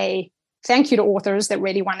to say thank you to authors that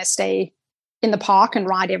really want to stay in the park and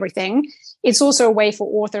ride everything. It's also a way for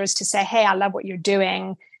authors to say, hey, I love what you're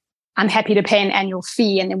doing. I'm happy to pay an annual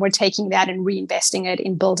fee. And then we're taking that and reinvesting it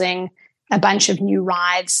in building a bunch of new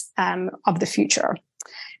rides of the future.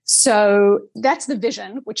 So that's the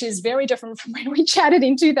vision, which is very different from when we chatted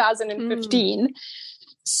in 2015.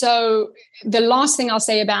 So the last thing I'll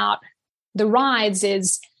say about the rides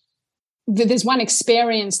is there's one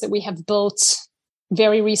experience that we have built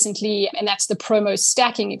very recently, and that's the promo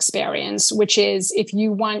stacking experience, which is if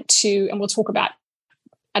you want to, and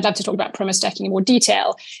I'd love to talk about promo stacking in more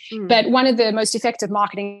detail, but one of the most effective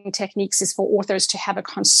marketing techniques is for authors to have a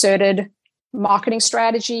concerted marketing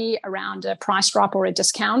strategy around a price drop or a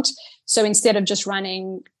discount. So instead of just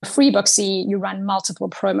running free Booksy, you run multiple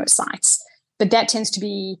promo sites. But that tends to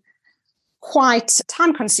be quite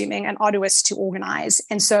time consuming and arduous to organize.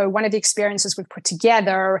 And so one of the experiences we've put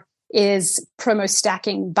together is promo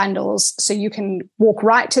stacking bundles. So you can walk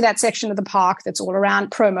right to that section of the park that's all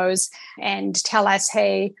around promos and tell us,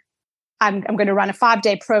 hey, I'm going to run a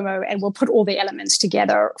 5-day promo and we'll put all the elements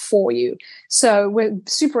together for you. So we're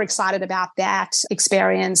super excited about that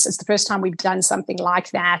experience. It's the first time we've done something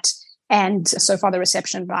like that. And so far the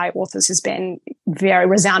reception by authors has been very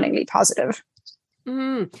resoundingly positive.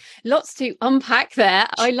 Lots to unpack there.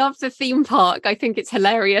 I love the theme park. I think it's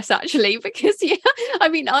hilarious, actually, because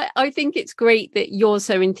I think it's great that you're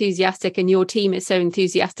so enthusiastic and your team is so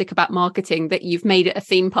enthusiastic about marketing that you've made it a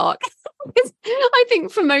theme park. I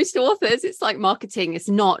think for most authors, it's like marketing is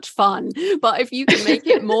not fun, but if you can make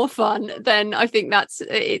it more fun, then I think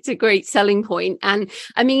it's a great selling point. And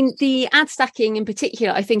I mean, the ad stacking in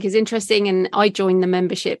particular, I think is interesting. And I joined the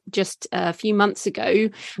membership just a few months ago.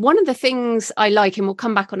 One of the things I like, and we'll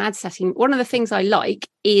come back on ad stacking, one of the things I like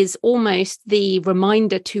is almost the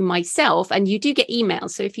reminder to myself. And you do get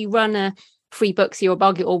emails. So if you run a free Booksy or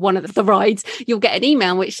Buggy or one of the rides, you'll get an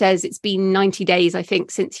email which says it's been 90 days, I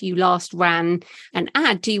think, since you last ran an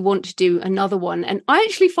ad. Do you want to do another one? And I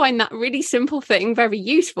actually find that really simple thing very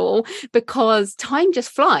useful because time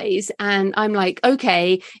just flies. And I'm like,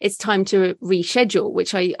 okay, it's time to reschedule,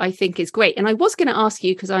 which I think is great. And I was going to ask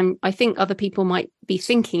you, because I think other people might be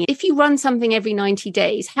thinking, if you run something every 90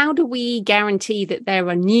 days, how do we guarantee that there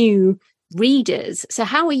are new readers? So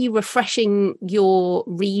how are you refreshing your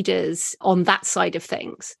readers on that side of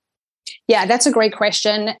things? Yeah, that's a great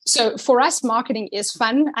question. So for us, marketing is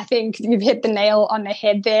fun. I think you've hit the nail on the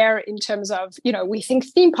head there in terms of, we think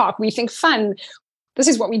theme park, we think fun. This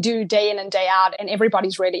is what we do day in and day out, and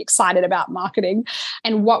everybody's really excited about marketing.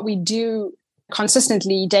 And what we do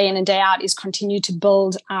consistently day in and day out is continue to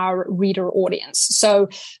build our reader audience. So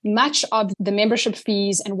much of the membership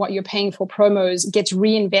fees and what you're paying for promos gets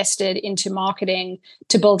reinvested into marketing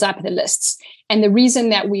to build up the lists. And the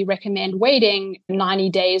reason that we recommend waiting 90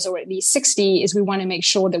 days or at least 60 is we want to make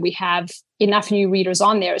sure that we have enough new readers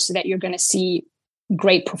on there so that you're going to see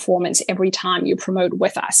great performance every time you promote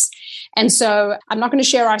with us. And so I'm not going to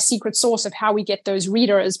share our secret sauce of how we get those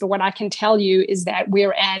readers, but what I can tell you is that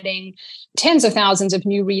we're adding tens of thousands of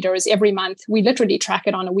new readers every month. We literally track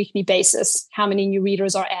it on a weekly basis, how many new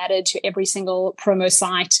readers are added to every single promo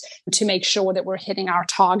site to make sure that we're hitting our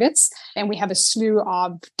targets. And we have a slew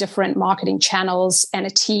of different marketing channels and a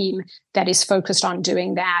team that is focused on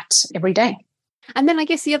doing that every day. And then I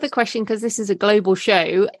guess the other question, because this is a global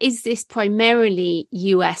show, is this primarily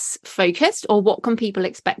US focused, or what can people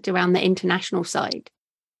expect around the international side?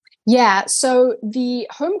 Yeah, so the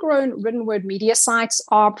homegrown written word media sites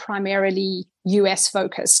are primarily US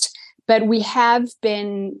focused, but we have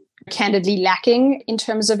been candidly lacking in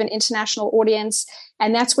terms of an international audience.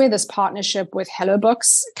 And that's where this partnership with Hello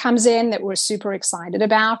Books comes in that we're super excited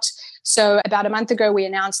about. So about a month ago, we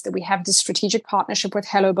announced that we have this strategic partnership with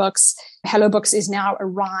Hello Books. Hello Books is now a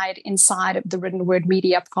ride inside of the Written Word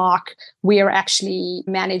Media Park. We are actually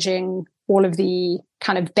managing all of the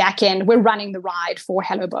kind of back end. We're running the ride for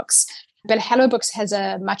Hello Books. But Hello Books has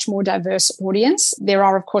a much more diverse audience. There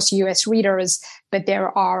are, of course, US readers, but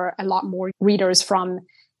there are a lot more readers from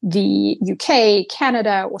the UK,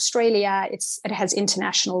 Canada, Australia. It has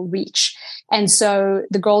international reach. And so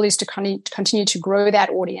the goal is to continue to grow that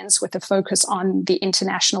audience with a focus on the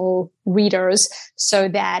international readers so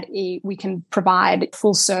that we can provide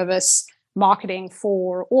full service marketing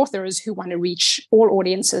for authors who want to reach all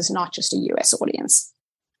audiences, not just a US audience.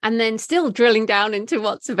 And then still drilling down into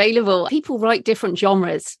what's available. People write different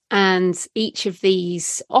genres, and each of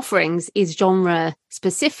these offerings is genre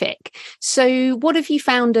specific. So what have you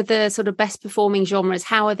found are the sort of best performing genres?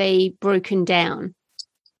 How are they broken down?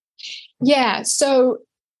 Yeah, so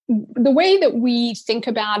the way that we think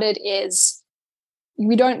about it is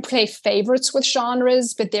we don't play favorites with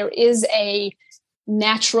genres, but there is a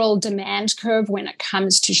natural demand curve when it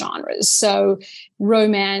comes to genres. So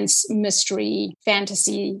romance, mystery,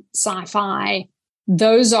 fantasy, sci-fi,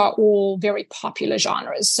 those are all very popular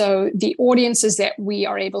genres. So the audiences that we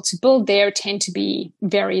are able to build there tend to be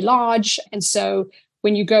very large. And so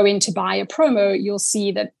when you go in to buy a promo, you'll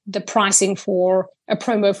see that the pricing for a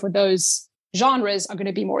promo for those genres are going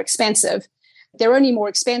to be more expensive. They're only more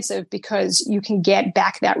expensive because you can get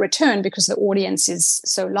back that return because the audience is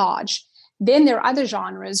so large. Then there are other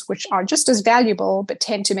genres which are just as valuable, but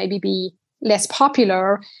tend to maybe be less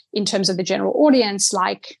popular in terms of the general audience,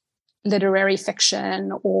 like literary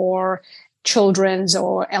fiction or children's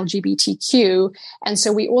or LGBTQ. And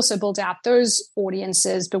so we also build out those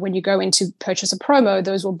audiences, but when you go in to purchase a promo,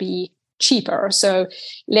 those will be cheaper. So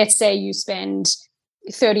let's say you spend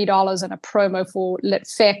 $30 on a promo for lit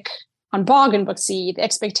fic on Bargain Booksy. The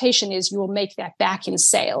expectation is you will make that back in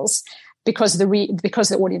sales because the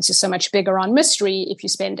audience is so much bigger on mystery. If you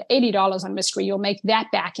spend $80 on mystery, you'll make that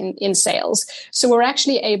back in sales. So we're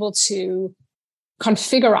actually able to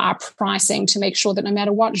configure our pricing to make sure that no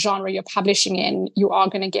matter what genre you're publishing in, you are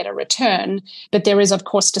going to get a return. But there is, of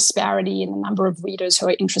course, disparity in the number of readers who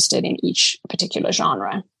are interested in each particular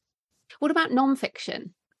genre. What about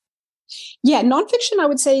nonfiction? Yeah, nonfiction, I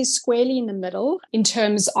would say, is squarely in the middle in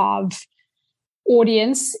terms of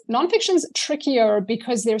audience. Nonfiction's trickier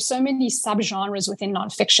because there's so many subgenres within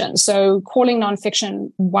nonfiction. So calling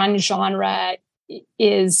nonfiction one genre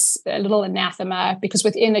is a little anathema because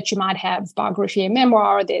within it you might have biography and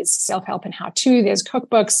memoir, there's self-help and how-to, there's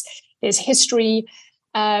cookbooks, there's history.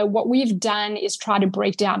 What we've done is try to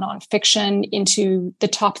break down nonfiction into the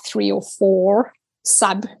top 3 or 4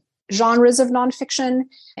 sub-genres of nonfiction,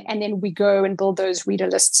 and then we go and build those reader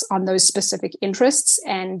lists on those specific interests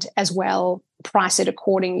and as well price it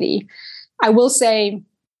accordingly. I will say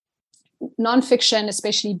nonfiction,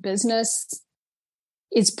 especially business,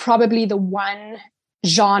 is probably the one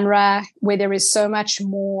genre where there is so much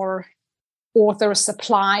more author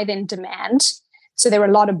supply than demand. So there are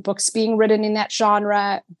a lot of books being written in that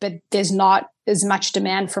genre, but there's not as much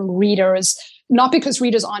demand from readers, not because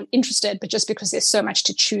readers aren't interested, but just because there's so much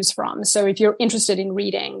to choose from. So if you're interested in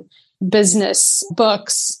reading business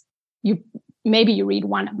books, maybe you read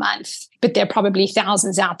one a month, but there are probably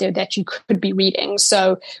thousands out there that you could be reading.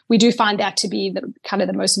 So we do find that to be the kind of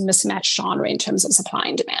the most mismatched genre in terms of supply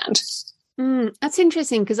and demand. That's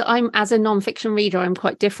interesting because as a non-fiction reader, I'm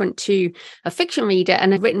quite different to a fiction reader,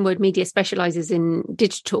 and a written word media specializes in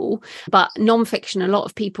digital. But non-fiction, a lot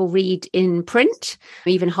of people read in print,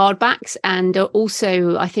 even hardbacks, and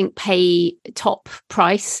also, I think, pay top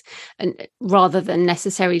price and rather than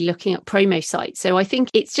necessarily looking at promo sites. So I think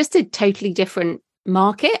it's just a totally different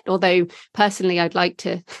market, although personally I'd like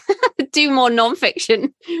to do more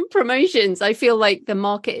non-fiction promotions. I feel like the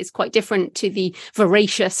market is quite different to the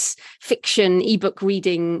voracious fiction ebook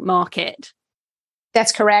reading market.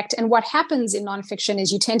 That's correct. And what happens in nonfiction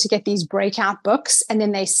is you tend to get these breakout books and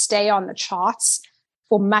then they stay on the charts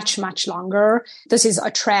for much, much longer. This is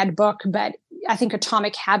a trad book, but I think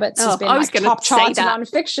Atomic Habits has been top charts in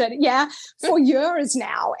nonfiction, for years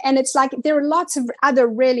now. And it's like there are lots of other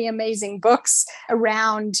really amazing books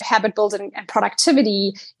around habit building and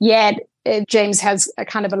productivity, yet James has a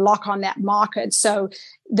kind of a lock on that market. So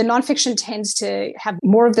the nonfiction tends to have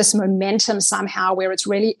more of this momentum somehow where it's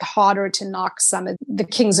really harder to knock some of the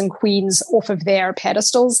kings and queens off of their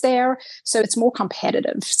pedestals there. So it's more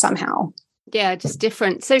competitive somehow. Yeah, just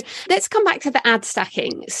different. So let's come back to the ad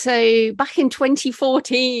stacking. So back in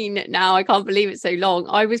 2014, now I can't believe it's so long,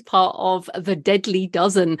 I was part of the Deadly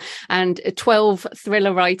Dozen and 12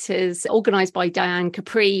 thriller writers organized by Diane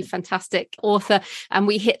Capri, fantastic author. And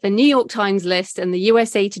we hit the New York Times list and the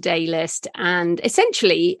USA Today list. And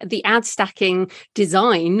essentially the ad stacking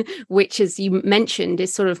design, which as you mentioned,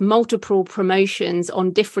 is sort of multiple promotions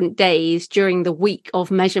on different days during the week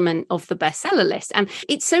of measurement of the bestseller list. And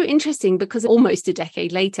it's so interesting because almost a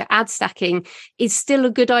decade later, ad stacking is still a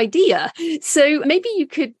good idea. So maybe you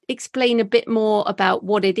could explain a bit more about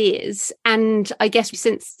what it is. And I guess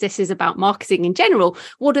since this is about marketing in general,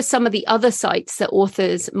 what are some of the other sites that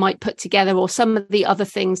authors might put together or some of the other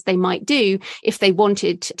things they might do if they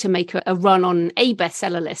wanted to make a run on a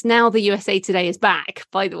bestseller list? Now the USA Today is back,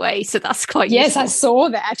 by the way. So that's quite useful. I saw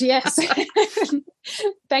that. Yes.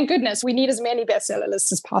 Thank goodness. We need as many bestseller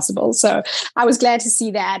lists as possible. So I was glad to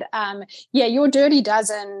see that. Your Dirty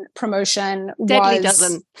Dozen promotion Deadly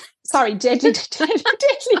Dozen. Sorry, Deadly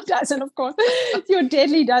Dozen, of course. Your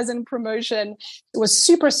Deadly Dozen promotion was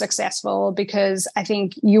super successful because I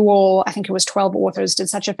think it was 12 authors, did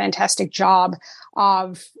such a fantastic job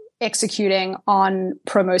of executing on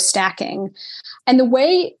promo stacking. And the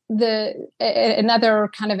way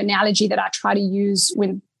another kind of analogy that I try to use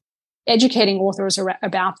when educating authors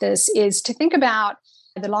about this is to think about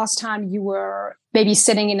the last time you were maybe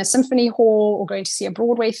sitting in a symphony hall or going to see a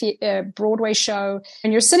Broadway show,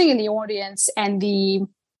 and you're sitting in the audience and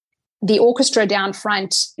the orchestra down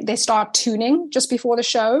front, they start tuning just before the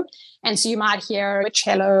show. And so you might hear a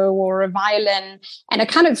cello or a violin,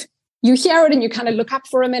 and you hear it and you kind of look up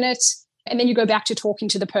for a minute, and then you go back to talking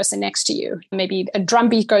to the person next to you. Maybe a drum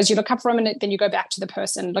beat goes, you look up for a minute, then you go back to the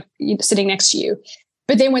person sitting next to you.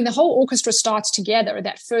 But then when the whole orchestra starts together,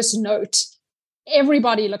 that first note,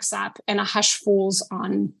 everybody looks up and a hush falls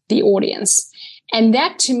on the audience. And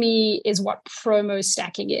that to me is what promo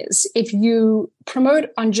stacking is. If you promote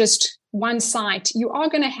on just one site, you are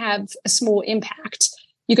going to have a small impact.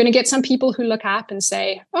 You're going to get some people who look up and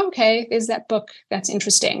say, okay, there's that book. That's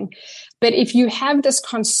interesting. But if you have this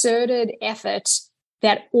concerted effort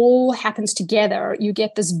that all happens together, you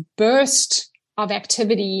get this burst of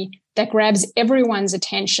activity that grabs everyone's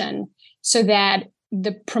attention so that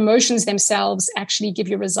the promotions themselves actually give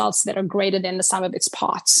you results that are greater than the sum of its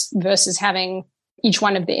parts, versus having each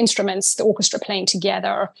one of the instruments, the orchestra playing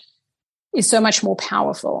together, is so much more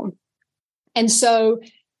powerful. And so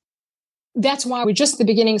that's why we're just the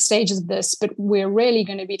beginning stages of this, but we're really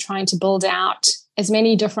going to be trying to build out as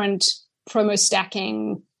many different promo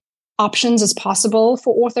stacking options as possible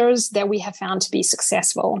for authors that we have found to be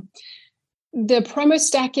successful. The promo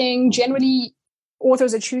stacking, generally,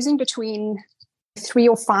 authors are choosing between 3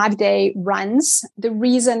 or 5 day runs. The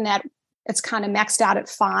reason that it's kind of maxed out at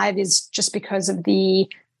 5 is just because of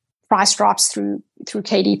the price drops through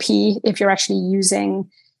KDP. If you're actually using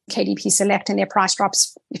KDP Select and their price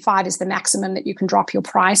drops, 5 is the maximum that you can drop your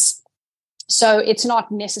price. So it's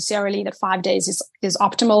not necessarily that 5 days is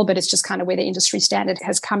optimal, but it's just kind of where the industry standard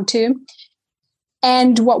has come to.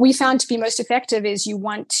 And what we found to be most effective is you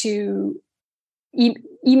want to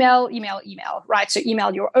email, right? So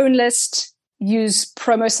email your own list, use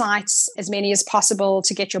promo sites, as many as possible,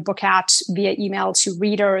 to get your book out via email to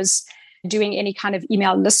readers, doing any kind of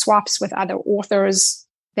email list swaps with other authors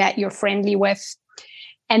that you're friendly with.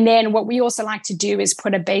 And then what we also like to do is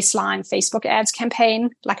put a baseline Facebook ads campaign,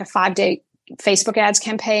 like a 5-day Facebook ads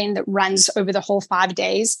campaign that runs over the whole 5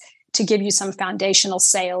 days to give you some foundational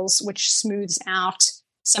sales, which smooths out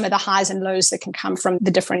some of the highs and lows that can come from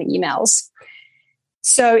the different emails.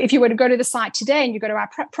 So if you were to go to the site today and you go to our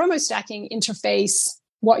promo stacking interface,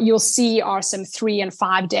 what you'll see are some 3 and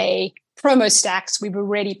 5 day promo stacks. We've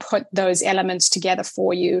already put those elements together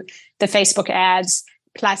for you. The Facebook ads,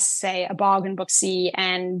 plus say a bargain book C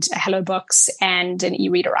and a Hello Books and an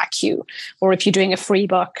e-reader IQ. Or if you're doing a free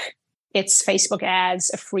book, it's Facebook ads,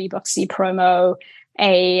 a free book C promo,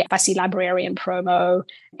 a fussy librarian promo,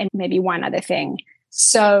 and maybe one other thing.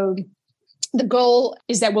 So the goal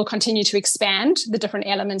is that we'll continue to expand the different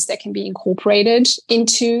elements that can be incorporated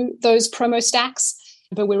into those promo stacks,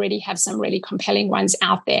 but we already have some really compelling ones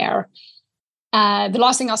out there. The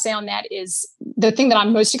last thing I'll say on that is the thing that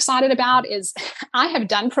I'm most excited about is I have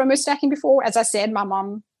done promo stacking before. As I said, my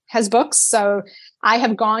mom has books. So I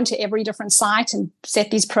have gone to every different site and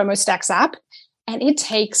set these promo stacks up, and it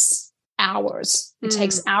takes hours. It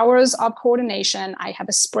takes hours of coordination. I have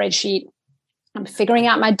a spreadsheet. I'm figuring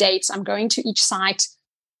out my dates. I'm going to each site.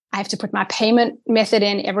 I have to put my payment method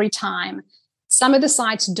in every time. Some of the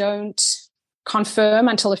sites don't confirm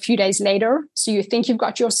until a few days later. So you think you've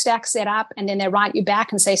got your stack set up, and then they write you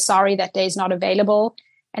back and say, sorry, that day is not available.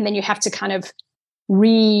 And then you have to kind of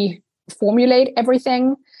reformulate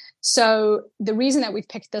everything. So the reason that we've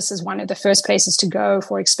picked this as one of the first places to go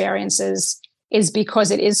for experiences is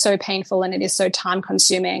because it is so painful and it is so time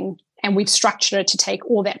consuming. And we've structured it to take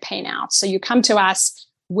all that pain out. So you come to us,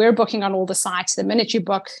 we're booking on all the sites. The minute you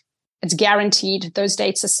book, it's guaranteed. Those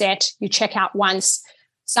dates are set. You check out once.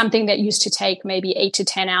 Something that used to take maybe 8 to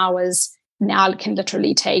 10 hours now can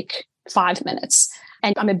literally take 5 minutes.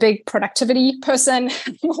 And I'm a big productivity person.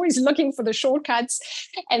 I'm always looking for the shortcuts.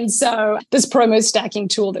 And so this promo stacking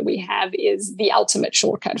tool that we have is the ultimate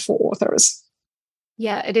shortcut for authors.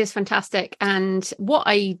 Yeah, it is fantastic. And what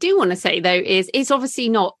I do want to say, though, is it's obviously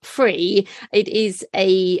not free. It is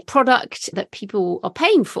a product that people are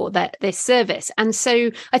paying for, this service. And so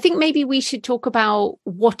I think maybe we should talk about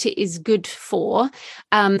what it is good for.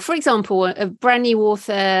 For example, a brand new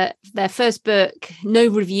author, their first book, no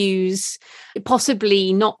reviews,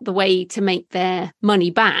 possibly not the way to make their money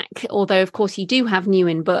back. Although, of course, you do have new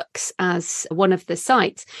in books as one of the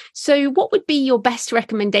sites. So what would be your best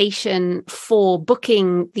recommendation for booking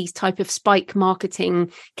these type of spike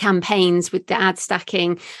marketing campaigns with the ad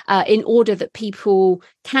stacking in order that people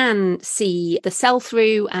can see the sell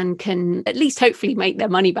through and can at least hopefully make their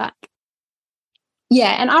money back?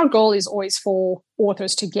 Yeah, and our goal is always for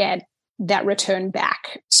authors to get that return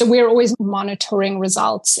back. So we're always monitoring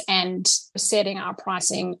results and setting our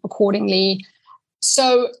pricing accordingly.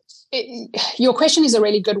 So your question is a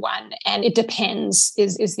really good one, and it depends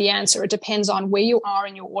is the answer. It depends on where you are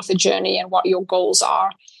in your author journey and what your goals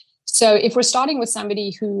are. So if we're starting with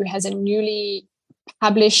somebody who has a newly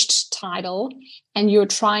published title and you're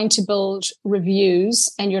trying to build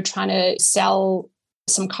reviews and you're trying to sell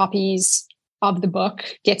some copies of the book,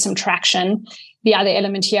 get some traction, the other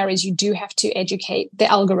element here is you do have to educate the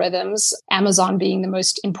algorithms, Amazon being the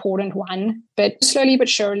most important one. But slowly but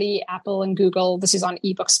surely, Apple and Google, this is on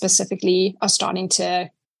ebooks specifically, are starting to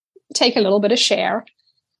take a little bit of share.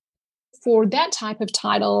 For that type of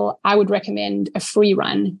title, I would recommend a free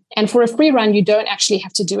run. And for a free run, you don't actually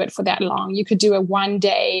have to do it for that long. You could do a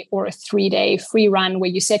 1-day or a 3-day free run where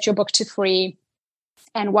you set your book to free.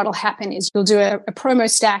 And what'll happen is you'll do a promo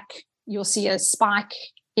stack. You'll see a spike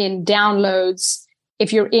in downloads.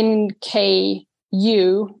 If you're in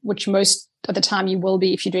KU, which most of the time you will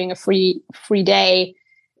be if you're doing a free day,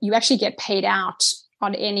 you actually get paid out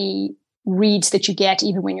on any reads that you get,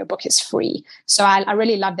 even when your book is free. So I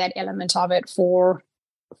really love that element of it for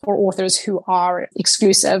authors who are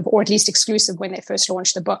exclusive, or at least exclusive when they first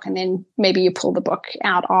launch the book, and then maybe you pull the book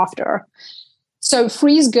out after. So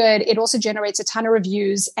free is good. It also generates a ton of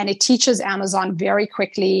reviews, and it teaches Amazon very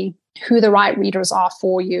quickly who the right readers are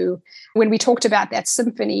for you. When we talked about that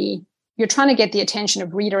symphony, you're trying to get the attention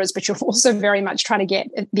of readers, but you're also very much trying to get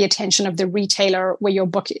the attention of the retailer where your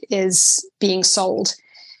book is being sold.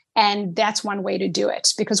 And that's one way to do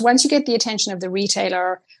it, because once you get the attention of the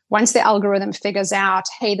retailer, once the algorithm figures out,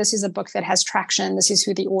 hey, this is a book that has traction, this is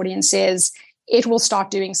who the audience is, it will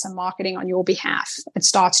start doing some marketing on your behalf. It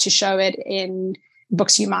starts to show it in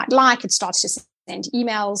books you might like. It starts to send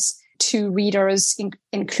emails to readers,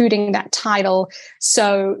 including that title.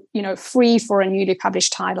 So, free for a newly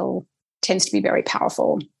published title tends to be very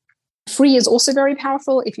powerful. Free is also very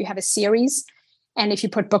powerful if you have a series. And if you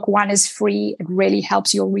put book 1 as free, it really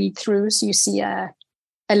helps your read through. So you see a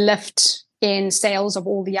lift in sales of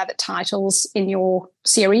all the other titles in your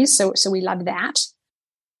series. So we love that.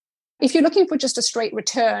 If you're looking for just a straight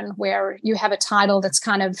return where you have a title that's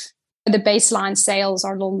kind of the baseline sales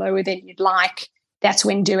are a little lower than you'd like, that's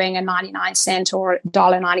when doing a 99-cent or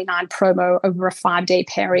 $1.99 promo over a 5-day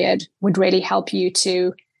period would really help you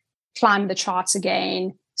to climb the charts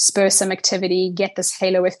again, spur some activity, get this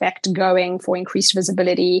halo effect going for increased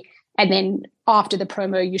visibility. And then after the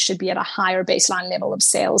promo, you should be at a higher baseline level of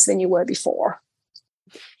sales than you were before.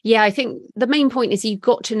 Yeah, I think the main point is you've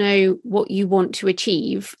got to know what you want to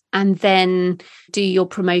achieve and then do your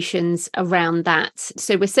promotions around that.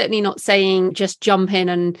 So we're certainly not saying just jump in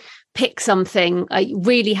and pick something.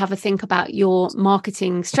 Really have a think about your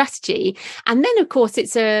marketing strategy. And then, of course,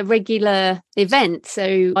 it's a regular event.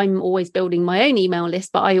 So I'm always building my own email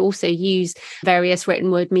list, but I also use various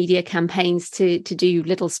written word media campaigns to do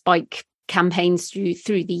little spike campaigns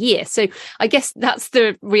through the year. So I guess that's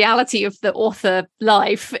the reality of the author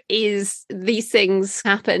life, is these things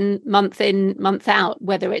happen month in, month out,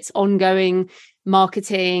 whether it's ongoing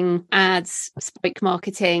marketing, ads, spike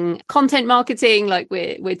marketing, content marketing like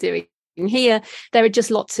we're doing here. There are just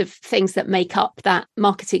lots of things that make up that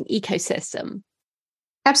marketing ecosystem.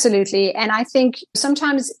 Absolutely. And I think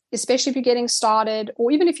sometimes, especially if you're getting started,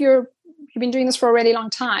 or even if you've been doing this for a really long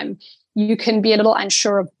time, you can be a little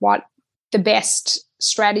unsure of what the best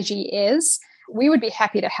strategy is. We would be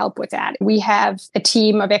happy to help with that. We have a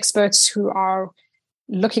team of experts who are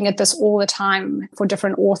looking at this all the time for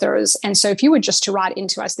different authors. And so if you were just to write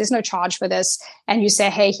into us, there's no charge for this, and you say,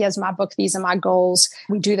 hey, here's my book, these are my goals.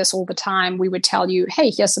 We do this all the time. We would tell you, hey,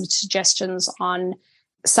 here's some suggestions on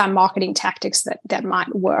some marketing tactics that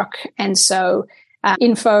might work. And so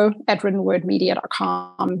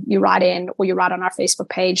info@writtenwordmedia.com, you write in, or you write on our Facebook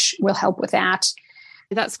page. We'll help with that.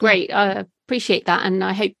 That's great. Appreciate that, and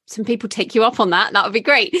I hope some people take you up on that. That would be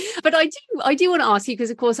great. But I do want to ask you, because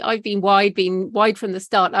of course I've been wide from the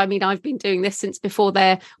start. I mean, I've been doing this since before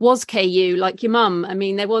there was KU, like your mum. I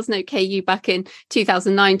mean, there was no KU back in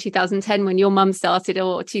 2009, 2010 when your mum started,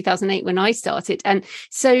 or 2008 when I started. And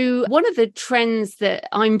so one of the trends that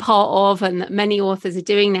I'm part of and that many authors are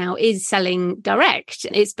doing now is selling direct.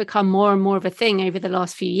 It's become more and more of a thing over the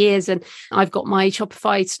last few years. And I've got my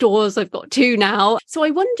Shopify stores. I've got 2 now. So I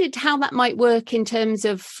wondered how that might work in terms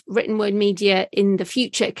of written word media in the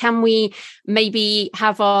future. Can we maybe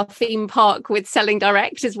have our theme park with selling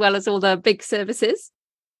direct as well as all the big services?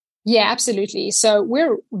 Yeah, absolutely. So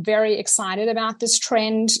we're very excited about this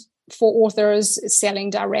trend for authors selling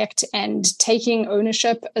direct and taking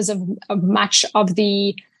ownership of much of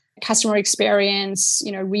the customer experience,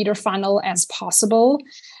 reader funnel as possible.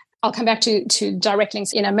 I'll come back to direct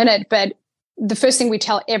links in a minute, but the first thing we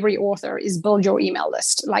tell every author is build your email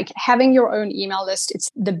list. Like having your own email list, it's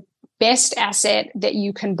the best asset that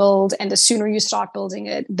you can build. And the sooner you start building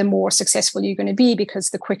it, the more successful you're going to be, because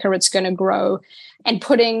the quicker it's going to grow. And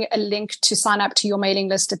putting a link to sign up to your mailing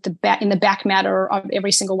list at the back, in the back matter of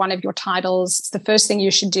every single one of your titles, it's the first thing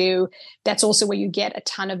you should do. That's also where you get a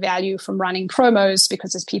ton of value from running promos,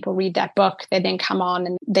 because as people read that book, they then come on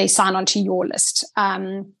and they sign on to your list.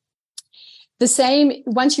 The same,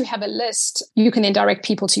 once you have a list, you can then direct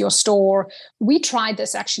people to your store. We tried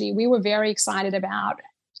this actually. We were very excited about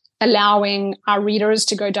allowing our readers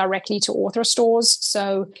to go directly to author stores.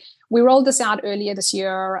 So we rolled this out earlier this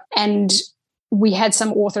year, and we had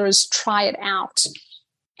some authors try it out.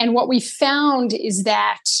 And what we found is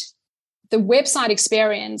that the website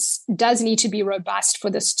experience does need to be robust for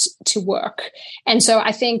this to work. And so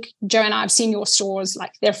I think, Joe and I have seen your stores,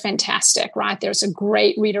 like they're fantastic, right? There's a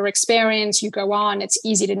great reader experience. You go on, it's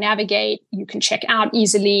easy to navigate. You can check out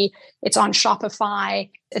easily. It's on Shopify.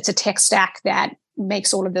 It's a tech stack that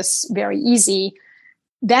makes all of this very easy.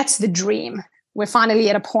 That's the dream. We're finally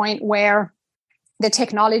at a point where the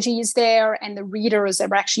technology is there and the readers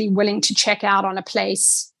are actually willing to check out on a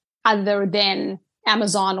place other than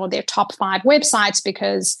Amazon or their top 5 websites,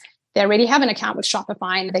 because they already have an account with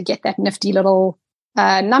Shopify and they get that nifty little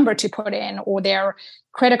number to put in, or their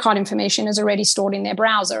credit card information is already stored in their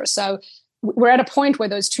browser. So we're at a point where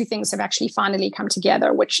those two things have actually finally come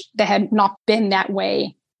together, which they had not been that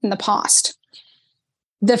way in the past.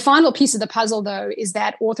 The final piece of the puzzle, though, is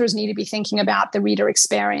that authors need to be thinking about the reader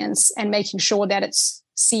experience and making sure that it's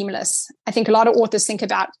seamless. I think a lot of authors think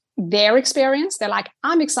about their experience. They're like,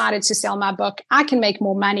 I'm excited to sell my book. I can make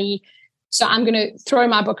more money. So I'm going to throw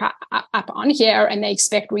my book up on here. And they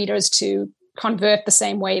expect readers to convert the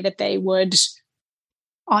same way that they would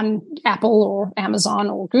on Apple or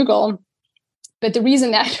Amazon or Google. But the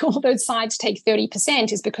reason that all those sites take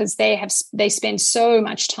 30% is because they spend so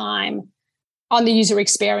much time on the user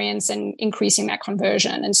experience and increasing that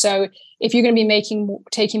conversion. And so if you're going to be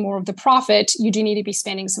taking more of the profit, you do need to be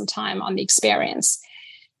spending some time on the experience.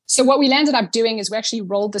 So what we landed up doing is we actually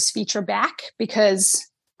rolled this feature back because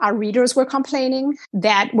our readers were complaining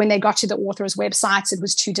that when they got to the author's websites, it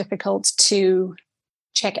was too difficult to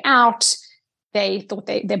check out. They thought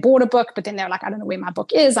they bought a book, but then they're like, I don't know where my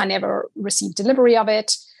book is. I never received delivery of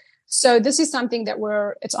it. So this is something that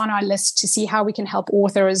it's on our list to see how we can help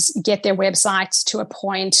authors get their websites to a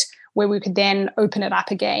point where we could then open it up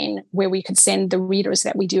again, where we could send the readers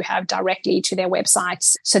that we do have directly to their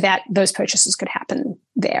websites so that those purchases could happen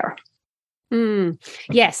there.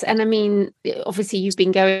 Yes. And I mean, obviously you've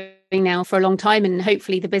been going now for a long time, and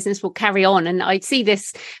hopefully the business will carry on. And I see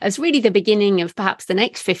this as really the beginning of perhaps the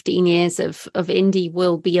next 15 years of indie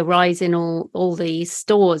will be a rise in all these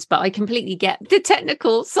stores. But I completely get the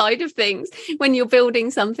technical side of things. When you're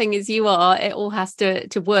building something as you are, it all has to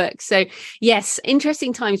work. So yes,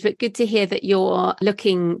 interesting times, but good to hear that you're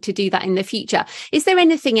looking to do that in the future. Is there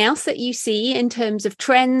anything else that you see in terms of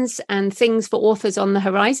trends and things for authors on the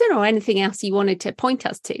horizon, or anything else you wanted to point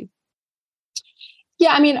us to?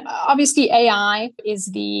 Yeah, I mean, obviously AI is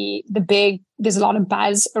the big, there's a lot of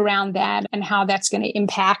buzz around that and how that's going to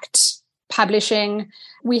impact publishing.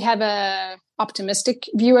 We have a optimistic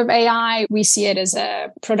view of AI. We see it as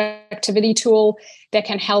a productivity tool that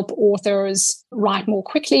can help authors write more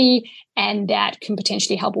quickly, and that can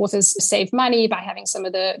potentially help authors save money by having some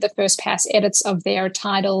of the first pass edits of their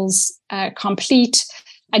titles complete.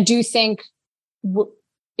 I do think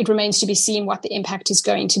it remains to be seen what the impact is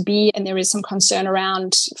going to be. And there is some concern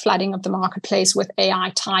around flooding of the marketplace with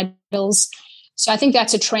AI titles. So I think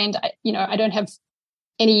that's a trend. I don't have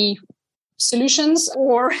any solutions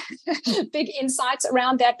or big insights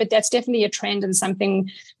around that, but that's definitely a trend and something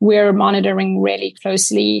we're monitoring really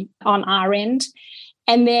closely on our end.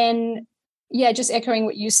 And then, just echoing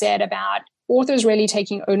what you said about authors really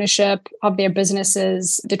taking ownership of their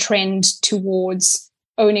businesses, the trend towards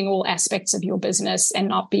owning all aspects of your business and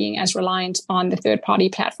not being as reliant on the third-party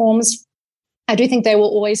platforms. I do think they will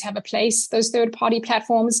always have a place, those third-party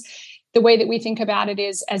platforms. The way that we think about it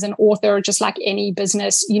is, as an author, just like any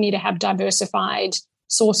business, you need to have diversified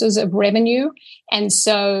sources of revenue. And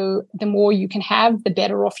so the more you can have, the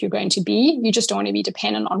better off you're going to be. You just don't want to be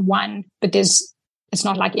dependent on one, but it's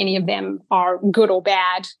not like any of them are good or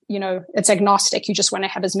bad. It's agnostic. You just want to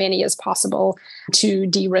have as many as possible to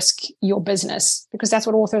de-risk your business, because that's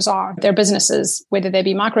what authors are. They're businesses, whether they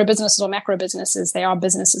be micro businesses or macro businesses, they are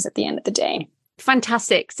businesses at the end of the day.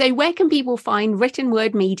 Fantastic. So where can people find written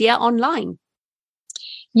word media online?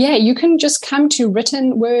 Yeah, you can just come to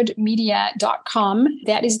writtenwordmedia.com.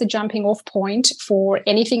 That is the jumping off point for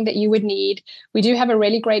anything that you would need. We do have a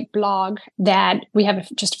really great blog that we have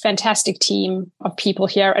just a fantastic team of people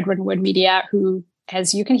here at Written Word Media who,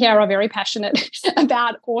 as you can hear, are very passionate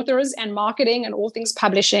about authors and marketing and all things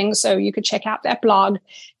publishing. So you could check out that blog.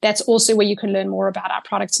 That's also where you can learn more about our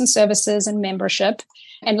products and services and membership.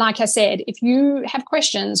 And like I said, if you have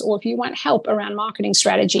questions or if you want help around marketing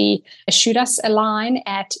strategy, shoot us a line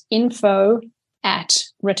at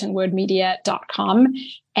info@writtenwordmedia.com,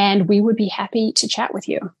 and we would be happy to chat with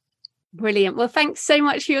you. Brilliant. Well, thanks so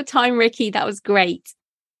much for your time, Ricci. That was great.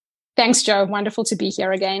 Thanks, Jo. Wonderful to be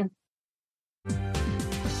here again.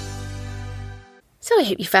 So I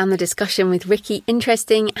hope you found the discussion with Ricci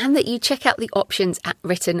interesting and that you check out the options at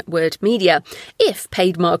Written Word Media if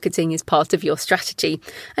paid marketing is part of your strategy.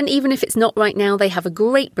 And even if it's not right now, they have a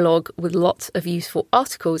great blog with lots of useful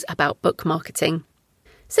articles about book marketing.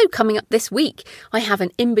 So coming up this week, I have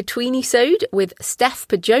an in-between-isode with Steph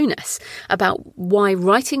Pajonas about why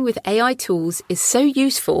writing with AI tools is so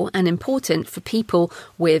useful and important for people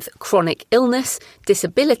with chronic illness,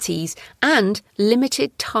 disabilities, and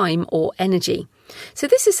limited time or energy. So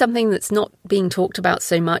this is something that's not being talked about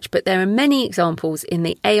so much, but there are many examples in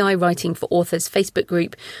the AI Writing for Authors Facebook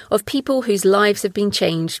group of people whose lives have been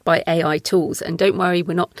changed by AI tools. And don't worry,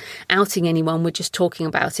 we're not outing anyone, we're just talking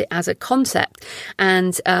about it as a concept.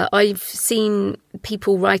 And I've seen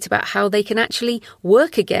people write about how they can actually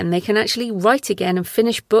work again, they can actually write again and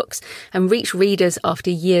finish books and reach readers after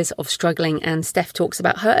years of struggling. And Steph talks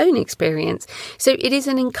about her own experience. So it is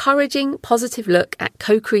an encouraging, positive look at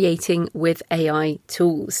co-creating with AI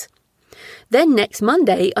tools. Then next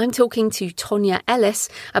Monday, I'm talking to Tonya Ellis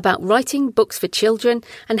about writing books for children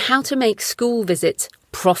and how to make school visits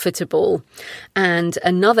profitable and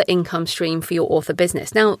another income stream for your author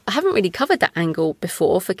business. Now, I haven't really covered that angle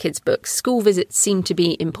before for kids' books. School visits seem to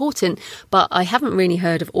be important, but I haven't really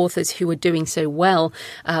heard of authors who are doing so well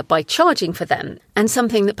by charging for them. And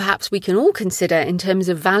something that perhaps we can all consider in terms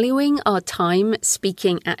of valuing our time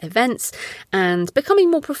speaking at events and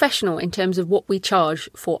becoming more professional in terms of what we charge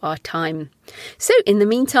for our time. So in the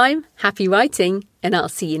meantime, happy writing, and I'll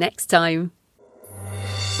see you next time.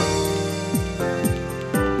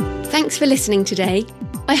 Thanks for listening today.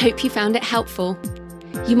 I hope you found it helpful.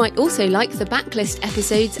 You might also like the backlist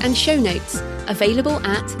episodes and show notes available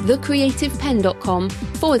at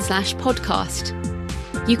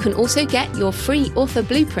thecreativepen.com/podcast. You can also get your free author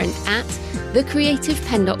blueprint at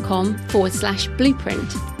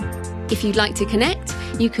thecreativepen.com/blueprint. If you'd like to connect,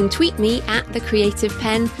 you can tweet me at The Creative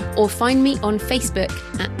Pen or find me on Facebook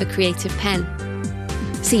at The Creative Pen.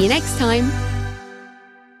 See you next time.